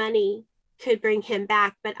amount of money could bring him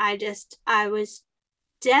back, but I was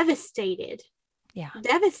devastated. Yeah.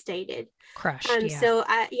 Devastated. Crushed. So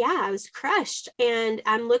I was crushed, and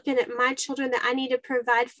I'm looking at my children that I need to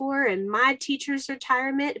provide for and my teacher's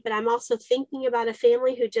retirement, but I'm also thinking about a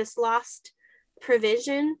family who just lost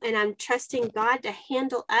provision, and I'm trusting God to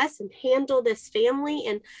handle us and handle this family.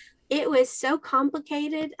 And it was so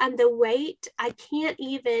complicated, and the weight, I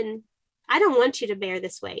don't want you to bear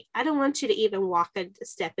this weight. I don't want you to even walk a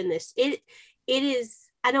step in this. It is,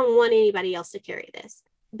 I don't want anybody else to carry this.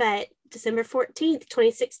 But December 14th,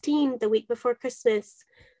 2016, the week before Christmas,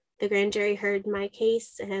 the grand jury heard my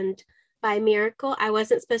case. And by miracle, I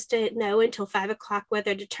wasn't supposed to know until 5 o'clock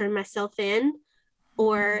whether to turn myself in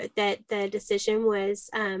or that the decision was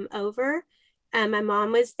over. My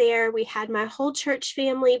mom was there. We had my whole church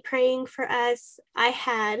family praying for us. I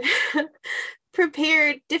had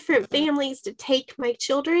prepared different families to take my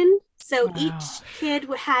children. So wow. Each kid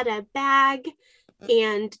had a bag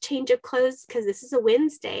and change of clothes, because this is a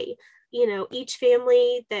Wednesday. Each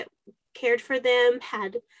family that cared for them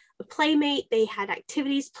had a playmate. They had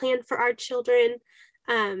activities planned for our children.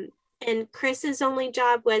 And Chris's only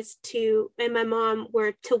job was and my mom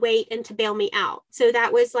were to wait and to bail me out. So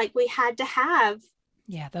that was like, we had to have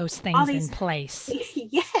those things in place.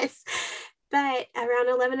 Yes. But around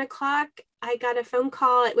 11 o'clock, I got a phone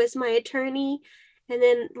call. It was my attorney. And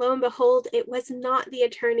then lo and behold, it was not the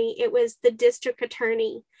attorney. It was the district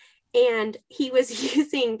attorney. And he was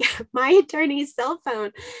using my attorney's cell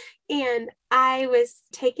phone. And I was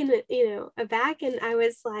taken, aback. And I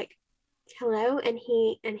was like, hello. And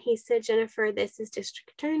he said, Jennifer, this is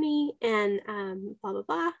district attorney and blah, blah,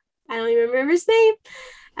 blah. I don't even remember his name.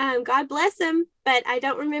 God bless him. But I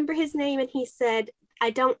don't remember his name. And he said, I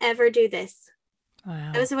don't ever do this.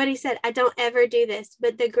 Wow. That was what he said. I don't ever do this.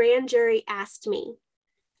 But the grand jury asked me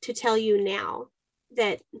to tell you now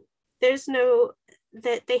that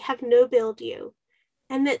that they have no billed you,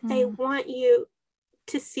 and that they want you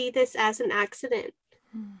to see this as an accident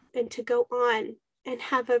and to go on and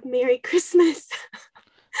have a Merry Christmas.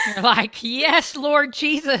 You're like, yes, Lord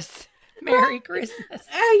Jesus. Merry Christmas.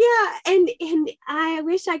 Oh yeah. And I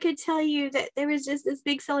wish I could tell you that there was just this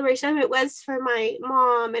big celebration. I mean, it was for my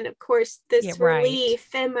mom, and of course this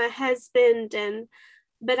relief, and my husband,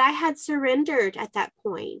 but I had surrendered at that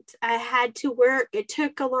point. I had to work. It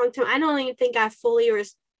took a long time. I don't even think I fully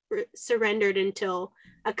surrendered until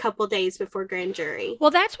a couple days before grand jury.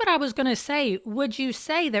 Well, that's what I was going to say. Would you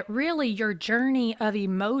say that really your journey of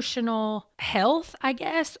emotional health, I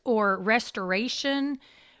guess, or restoration,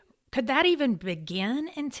 could that even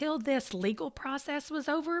begin until this legal process was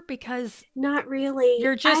over? Because not really.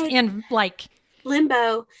 You're just in like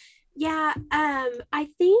limbo. Yeah. I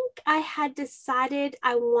think I had decided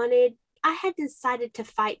to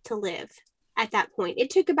fight to live at that point. It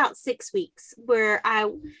took about 6 weeks where I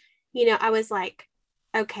was like,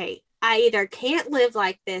 okay, I either can't live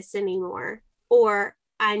like this anymore, or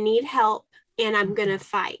I need help and I'm going to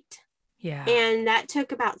fight. Yeah. And that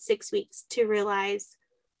took about 6 weeks to realize,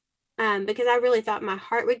 because I really thought my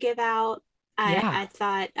heart would give out. I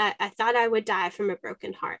thought I would die from a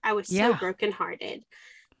broken heart. I was so brokenhearted.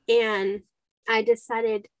 And I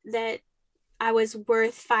decided that I was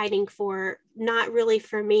worth fighting for, not really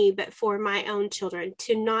for me, but for my own children,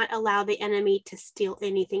 to not allow the enemy to steal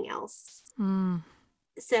anything else.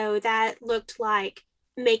 So that looked like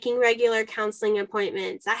making regular counseling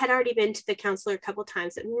appointments. I had already been to the counselor a couple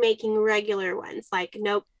times, but making regular ones. Like,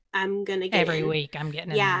 nope, I'm going to get every in. week I'm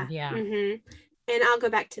getting Yeah. in there. Yeah. Mm-hmm. And I'll go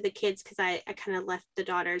back to the kids because I kind of left the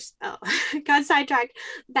daughters. Oh, got sidetracked.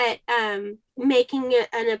 But making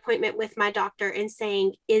an appointment with my doctor and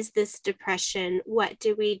saying, is this depression? What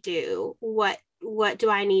do we do? What do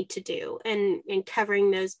I need to do? And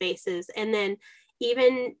covering those bases. And then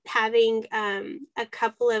even having a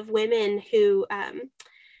couple of women who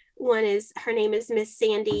her name is Miss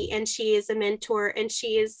Sandy, and she is a mentor, and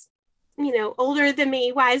she is, older than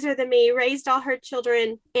me, wiser than me, raised all her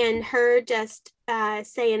children, and her just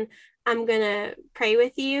saying, I'm going to pray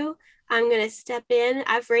with you. I'm going to step in.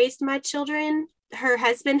 I've raised my children. Her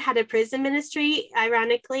husband had a prison ministry,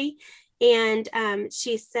 ironically. And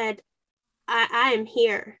she said, I am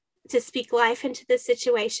here to speak life into the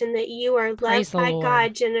situation, that you are loved by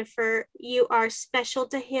God, Jennifer. You are special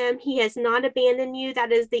to him. He has not abandoned you.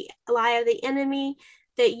 That is the lie of the enemy,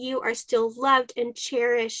 that you are still loved and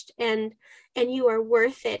cherished, and you are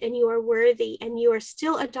worth it, and you are worthy, and you are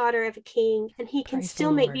still a daughter of a king, and he can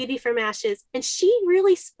still make beauty from ashes. And she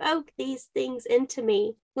really spoke these things into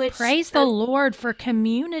me, which praise the Lord for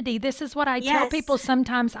community. This is what I tell people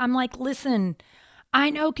sometimes. I'm like, listen, I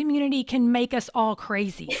know community can make us all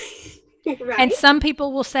crazy. Right? And some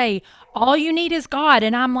people will say, all you need is God.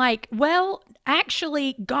 And I'm like, well,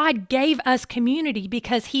 actually, God gave us community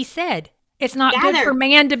because he said it's not good for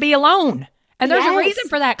man to be alone. And there's a reason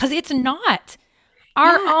for that, because it's not.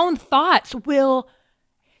 Our own thoughts will,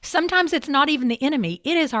 sometimes it's not even the enemy.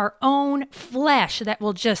 It is our own flesh that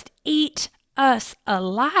will just eat us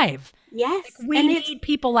alive. Yes. Like, we need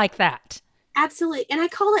people like that. Absolutely. And I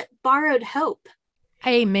call it borrowed hope.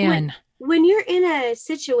 Amen. When you're in a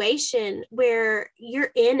situation where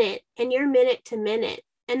you're in it and you're minute to minute,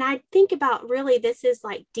 and I think about, really, this is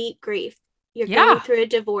like deep grief. You're going through a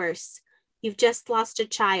divorce. You've just lost a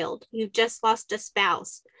child. You've just lost a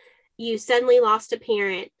spouse. You suddenly lost a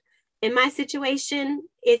parent. In my situation,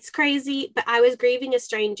 it's crazy, but I was grieving a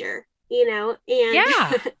stranger, and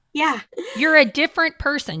yeah. You're a different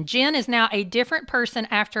person. Jen is now a different person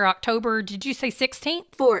after October, did you say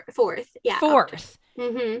 16th? 4th. Yeah. 4th.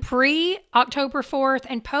 Mm-hmm. Pre-October 4th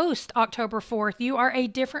and post-October 4th, you are a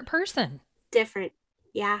different person. Different.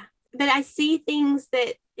 Yeah. But I see things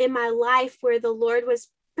that in my life where the Lord was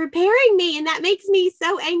preparing me, and that makes me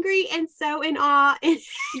so angry and so in awe.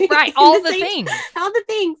 Right. All the things.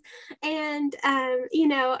 And,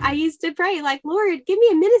 I used to pray, like, Lord, give me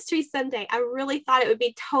a ministry someday. I really thought it would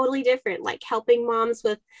be totally different, like helping moms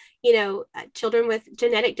with, children with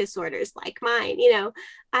genetic disorders like mine.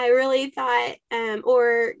 I really thought,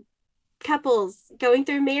 or couples going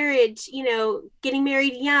through marriage, getting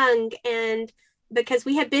married young, and because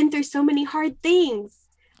we had been through so many hard things.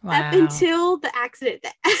 Wow. Up until the accident.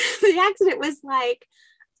 The accident was like,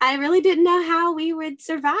 I really didn't know how we would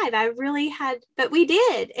survive. But we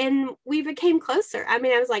did. And we became closer. I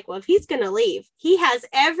mean, I was like, well, if he's going to leave, he has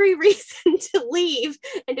every reason to leave,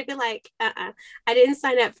 and to be like, I didn't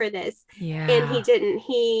sign up for this. Yeah. And he didn't.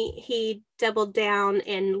 He doubled down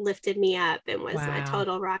and lifted me up and was my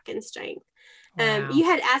total rock and strength. Wow. You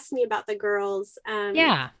had asked me about the girls.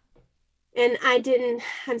 Yeah. And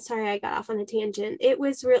I'm sorry, I got off on a tangent.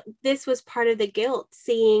 This was part of the guilt,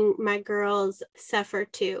 seeing my girls suffer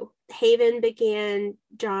too. Haven began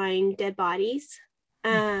drawing dead bodies.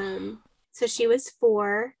 So she was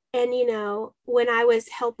 4. And, when I was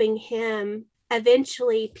helping him,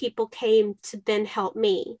 eventually people came to then help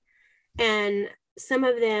me. And some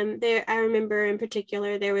of them there, I remember in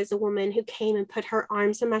particular, there was a woman who came and put her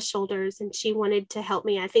arms on my shoulders, and she wanted to help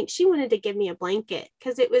me. I think she wanted to give me a blanket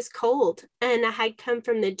because it was cold and I had come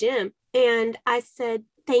from the gym. And I said,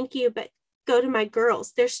 thank you, but go to my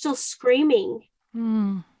girls. They're still screaming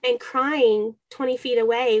and crying 20 feet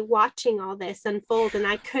away, watching all this unfold. And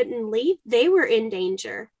I couldn't leave. They were in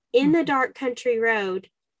danger in the dark country road,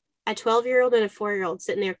 a 12-year-old and a 4-year-old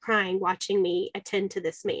sitting there crying, watching me attend to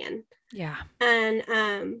this man. Yeah.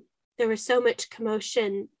 And there was so much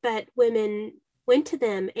commotion, but women went to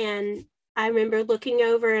them. And I remember looking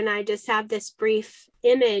over, and I just have this brief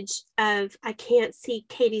image of, I can't see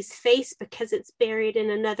Katie's face because it's buried in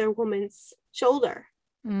another woman's shoulder.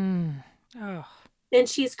 Oh. And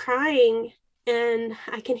she's crying, and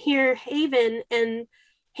I can hear Haven, and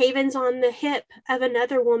Haven's on the hip of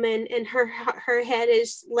another woman, and her head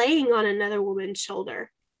is laying on another woman's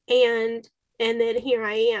shoulder. And then here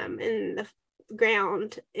I am in the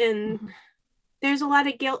ground, and there's a lot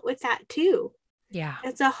of guilt with that too. Yeah.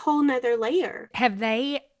 It's a whole nother layer. Have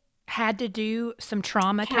they had to do some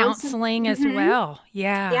trauma counseling as well?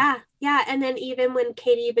 Yeah. Yeah. Yeah. And then even when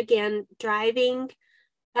Katie began driving,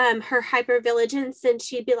 her hypervigilance, and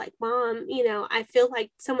she'd be like, Mom, I feel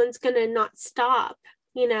like someone's gonna not stop,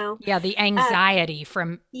 Yeah, the anxiety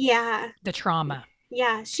from yeah, the trauma.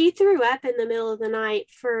 yeah, she threw up in the middle of the night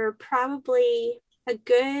for probably a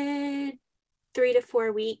good 3 to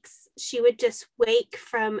 4 weeks. She would just wake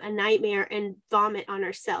from a nightmare and vomit on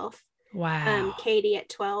herself. Wow. Katie at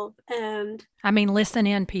 12. And I mean, listen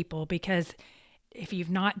in, people, because if you've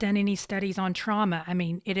not done any studies on trauma, I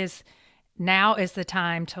mean, now is the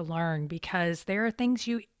time to learn, because there are things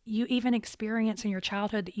you even experience in your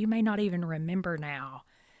childhood that you may not even remember now.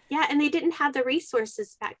 yeah, and they didn't have the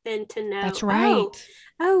resources back then to know. That's right.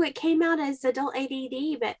 Oh, it came out as adult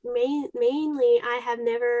ADD, but mainly I have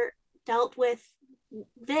never dealt with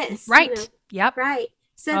this. Right. Yep. Right.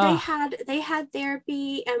 So they had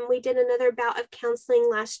therapy, and we did another bout of counseling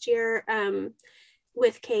last year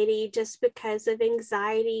with Katie, just because of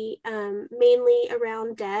anxiety, mainly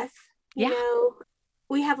around death.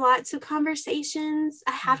 We have lots of conversations.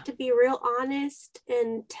 I have to be real honest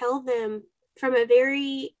and tell them from a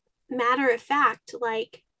very matter of fact,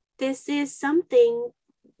 like, this is something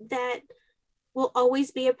that will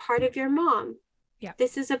always be a part of your mom. Yeah.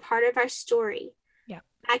 This is a part of our story. Yeah.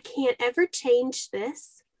 I can't ever change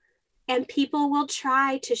this. And people will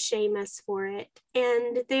try to shame us for it.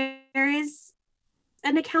 And there is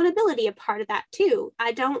an accountability a part of that too.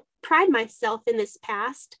 I don't pride myself in this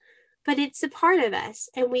past, but it's a part of us.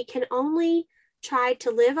 And we can only try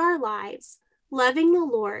to live our lives loving the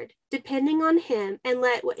Lord, depending on him, and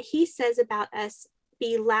let what he says about us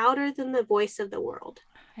be louder than the voice of the world.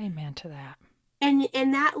 Amen to that. And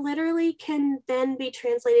that literally can then be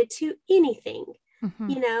translated to anything.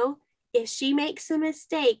 Mm-hmm. If she makes a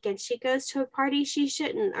mistake and she goes to a party she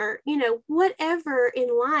shouldn't, or whatever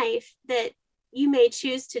in life that you may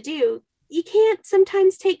choose to do, you can't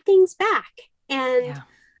sometimes take things back. And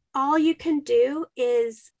all you can do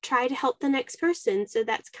is try to help the next person. So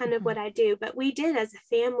that's kind of what I do. But we did, as a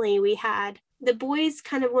family, we had the boys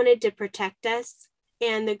kind of wanted to protect us,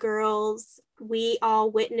 and the girls, we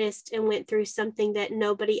all witnessed and went through something that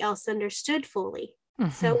nobody else understood fully.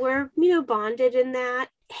 So we're, bonded in that.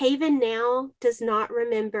 Haven now does not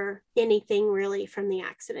remember anything really from the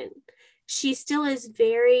accident. She still is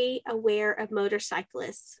very aware of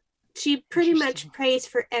motorcyclists. She pretty much prays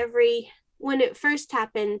for when it first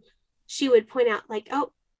happened, she would point out, like,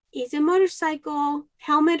 oh, he's a motorcycle,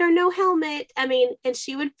 helmet or no helmet. I mean, and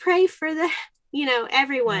she would pray for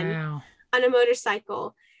everyone on a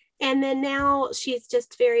motorcycle. And then now she's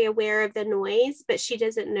just very aware of the noise, but she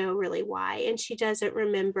doesn't know really why. And she doesn't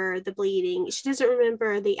remember the bleeding. She doesn't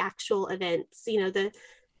remember the actual events.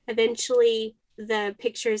 Eventually the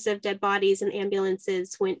pictures of dead bodies and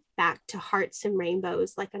ambulances went back to hearts and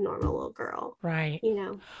rainbows like a normal little girl. Right.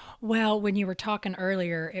 Well, when you were talking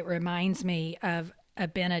earlier, it reminds me of a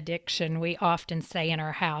benediction we often say in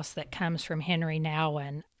our house that comes from Henry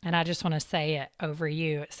Nouwen. And I just want to say it over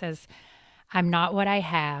you. It says, I'm not what I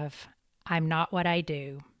have. I'm not what I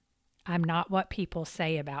do. I'm not what people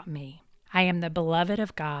say about me. I am the beloved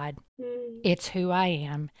of God. It's who I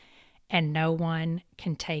am, and no one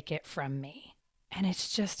can take it from me. And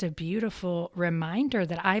it's just a beautiful reminder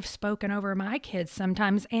that I've spoken over my kids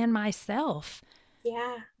sometimes, and myself.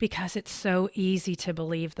 Yeah. Because it's so easy to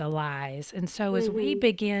believe the lies. And so as we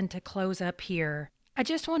begin to close up here, I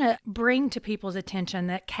just want to bring to people's attention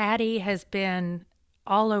that Caddy has been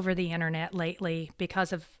all over the internet lately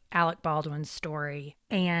because of Alec Baldwin's story.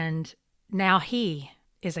 And now he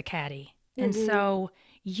is a caddy. And so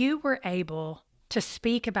you were able to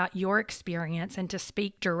speak about your experience and to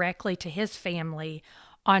speak directly to his family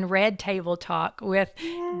on Red Table Talk with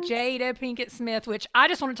Jada Pinkett Smith, which I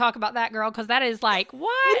just want to talk about that, girl, because that is like,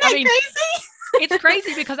 what? Isn't that crazy? It's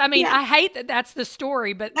crazy because, I hate that that's the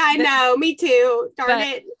story, but I know, me too. Darn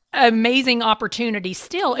it. Amazing opportunity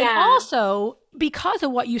still. Yeah. And also, because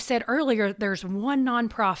of what you said earlier, there's one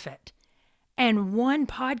nonprofit and one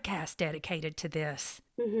podcast dedicated to this.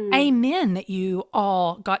 Amen that you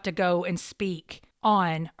all got to go and speak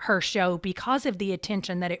on her show because of the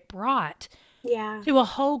attention that it brought to a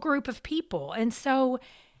whole group of people. And so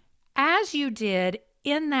as you did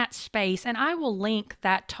in that space, and I will link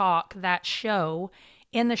that talk, that show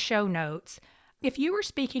in the show notes, if you were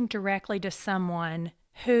speaking directly to someone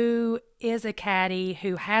who is a caddy,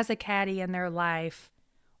 who has a caddy in their life,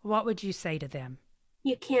 what would you say to them?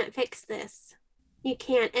 You can't fix this. You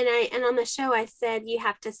can't. And on the show, I said, you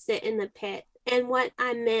have to sit in the pit. And what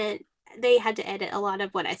I meant, they had to edit a lot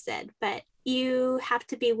of what I said, but you have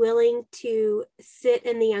to be willing to sit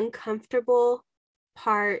in the uncomfortable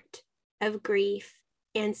part of grief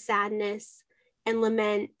and sadness and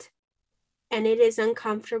lament. And it is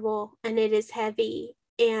uncomfortable and it is heavy.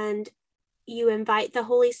 and you invite the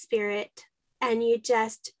Holy Spirit and you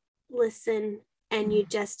just listen and you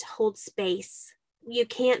just hold space. You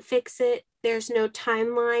can't fix it. There's no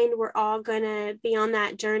timeline. We're all going to be on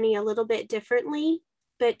that journey a little bit differently.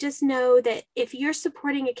 But just know that if you're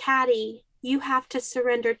supporting a caddy, you have to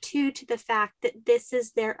surrender to the fact that this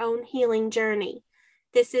is their own healing journey.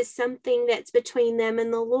 This is something that's between them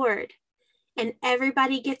and the Lord. And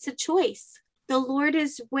everybody gets a choice. The Lord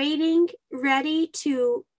is waiting, ready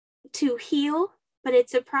to heal, but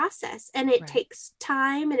it's a process, and it takes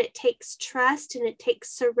time, and it takes trust, and it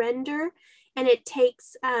takes surrender, and it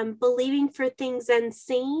takes believing for things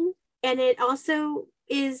unseen. And it also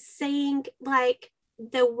is saying, like,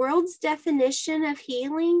 the world's definition of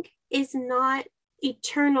healing is not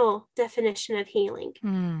eternal definition of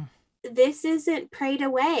healing. This isn't prayed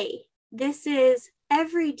away. This is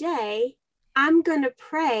every day I'm going to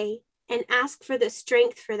pray and ask for the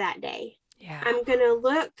strength for that day. I'm going to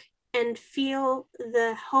look and feel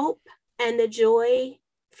the hope and the joy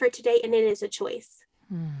for today, and it is a choice.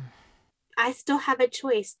 I still have a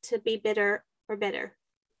choice to be bitter or bitter.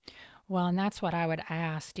 Well, and that's what I would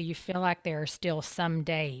ask. Do you feel like there are still some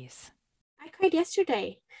days I cried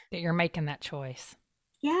yesterday that you're making that choice?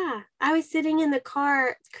 Yeah, I was sitting in the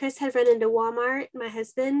car. Chris had run into Walmart, my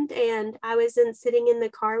husband, and I was sitting in the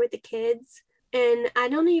car with the kids. And I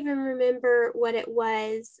don't even remember what it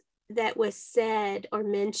was that was said or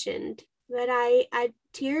mentioned, but I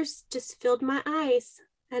tears just filled my eyes,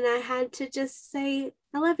 and I had to just say,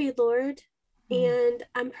 I love you, Lord, and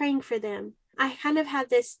I'm praying for them. I kind of had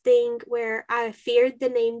this thing where I feared the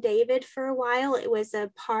name David for a while. It was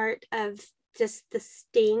a part of just the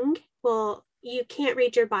sting. Well, you can't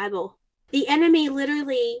read your Bible. The enemy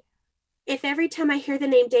literally, if every time I hear the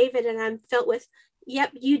name David and I'm filled with,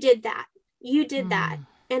 yep, you did that. You did that.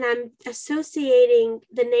 And I'm associating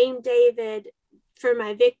the name David for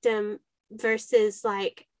my victim versus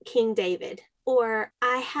like King David. Or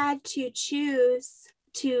I had to choose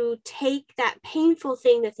to take that painful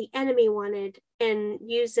thing that the enemy wanted and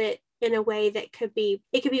use it in a way that could be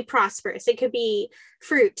prosperous. It could be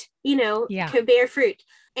fruit, could bear fruit.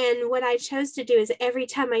 And what I chose to do is every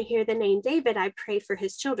time I hear the name David, I pray for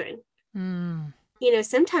his children.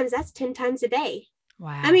 Sometimes that's 10 times a day.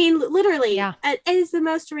 Wow. I mean, literally, it is the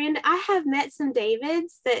most random. I have met some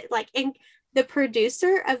Davids that and the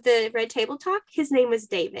producer of the Red Table Talk, his name was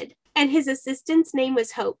David, and his assistant's name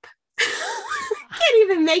was Hope. Can't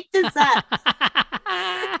even make this up.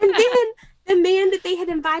 And then the man that they had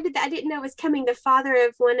invited that I didn't know was coming, the father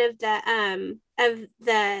of one of the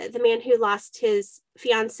man who lost his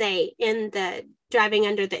fiance in the driving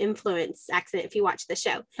under the influence accident, if you watch the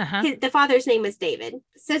show. The father's name was David.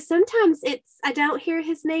 So sometimes I don't hear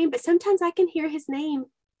his name, but sometimes I can hear his name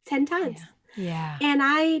 10 times. Yeah. And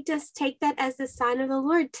I just take that as the sign of the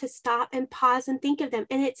Lord to stop and pause and think of them.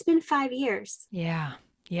 And it's been 5 years. Yeah.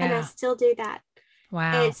 And I still do that.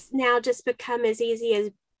 Wow. And it's now just become as easy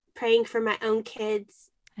as praying for my own kids.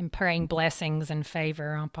 And praying blessings and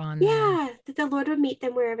favor upon them. Yeah, that the Lord would meet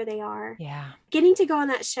them wherever they are. Yeah. Getting to go on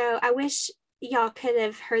that show, I wish y'all could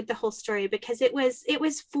have heard the whole story, because it was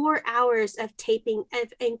 4 hours of taping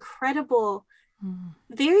of incredible,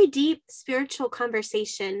 very deep spiritual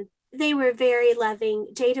conversation. They were very loving.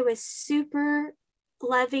 Jada was super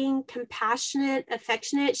loving, compassionate,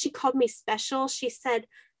 affectionate. She called me special. She said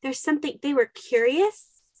there's something, they were curious.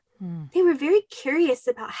 They were very curious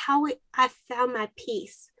about how I found my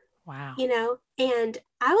peace. Wow. And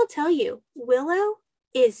I will tell you, Willow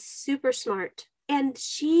is super smart, and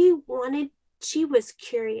she was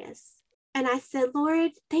curious. And I said,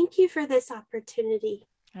 Lord, thank you for this opportunity.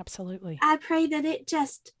 Absolutely. I pray that it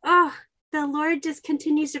the Lord just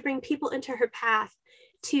continues to bring people into her path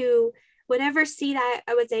to whatever seed I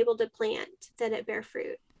was able to plant, that it bear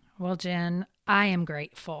fruit. Well, Jen, I am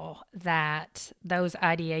grateful that those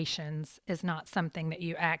ideations is not something that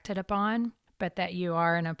you acted upon, but that you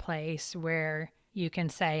are in a place where you can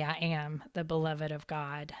say, I am the beloved of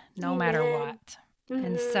God, no matter what.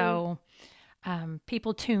 And so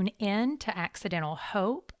people tune in to Accidental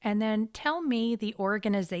Hope. And then tell me the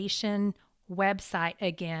organization website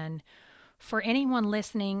again for anyone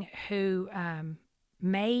listening who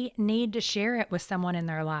may need to share it with someone in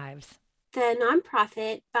their lives. The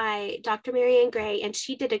nonprofit by Dr. Marianne Gray, and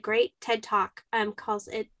she did a great TED Talk, calls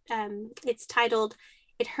it, it's titled,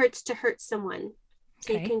 It Hurts to Hurt Someone.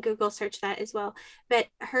 So you can Google search that as well. But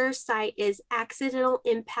her site is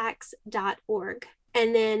accidentalimpacts.org.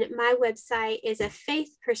 And then my website is a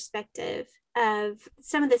faith perspective of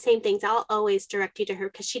some of the same things. I'll always direct you to her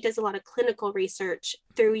because she does a lot of clinical research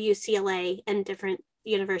through UCLA and different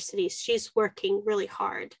universities. She's working really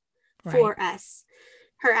hard for us.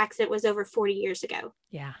 her accident was over 40 years ago.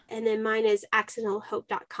 Yeah. And then mine is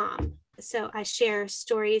accidentalhope.com. So I share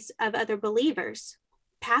stories of other believers,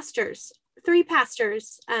 pastors, 3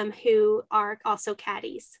 pastors who are also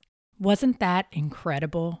caddies. Wasn't that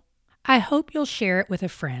incredible? I hope you'll share it with a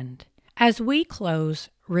friend. As we close,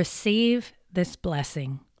 receive this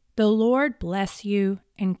blessing. The Lord bless you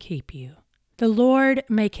and keep you. The Lord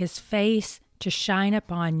make his face to shine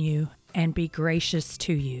upon you and be gracious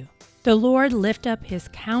to you. The Lord lift up his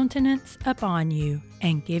countenance upon you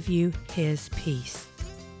and give you his peace.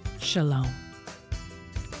 Shalom.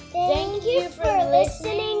 Thank you for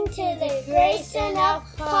listening to the Grace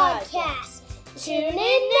Enough podcast. Tune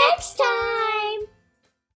in next time.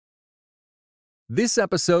 This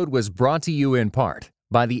episode was brought to you in part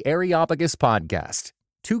by the Areopagus Podcast.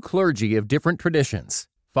 2 clergy of different traditions,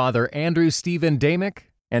 Father Andrew Stephen Damick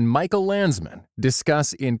and Michael Landsman,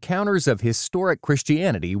 discuss encounters of historic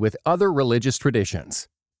Christianity with other religious traditions.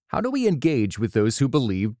 How do we engage with those who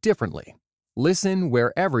believe differently? Listen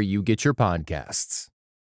wherever you get your podcasts.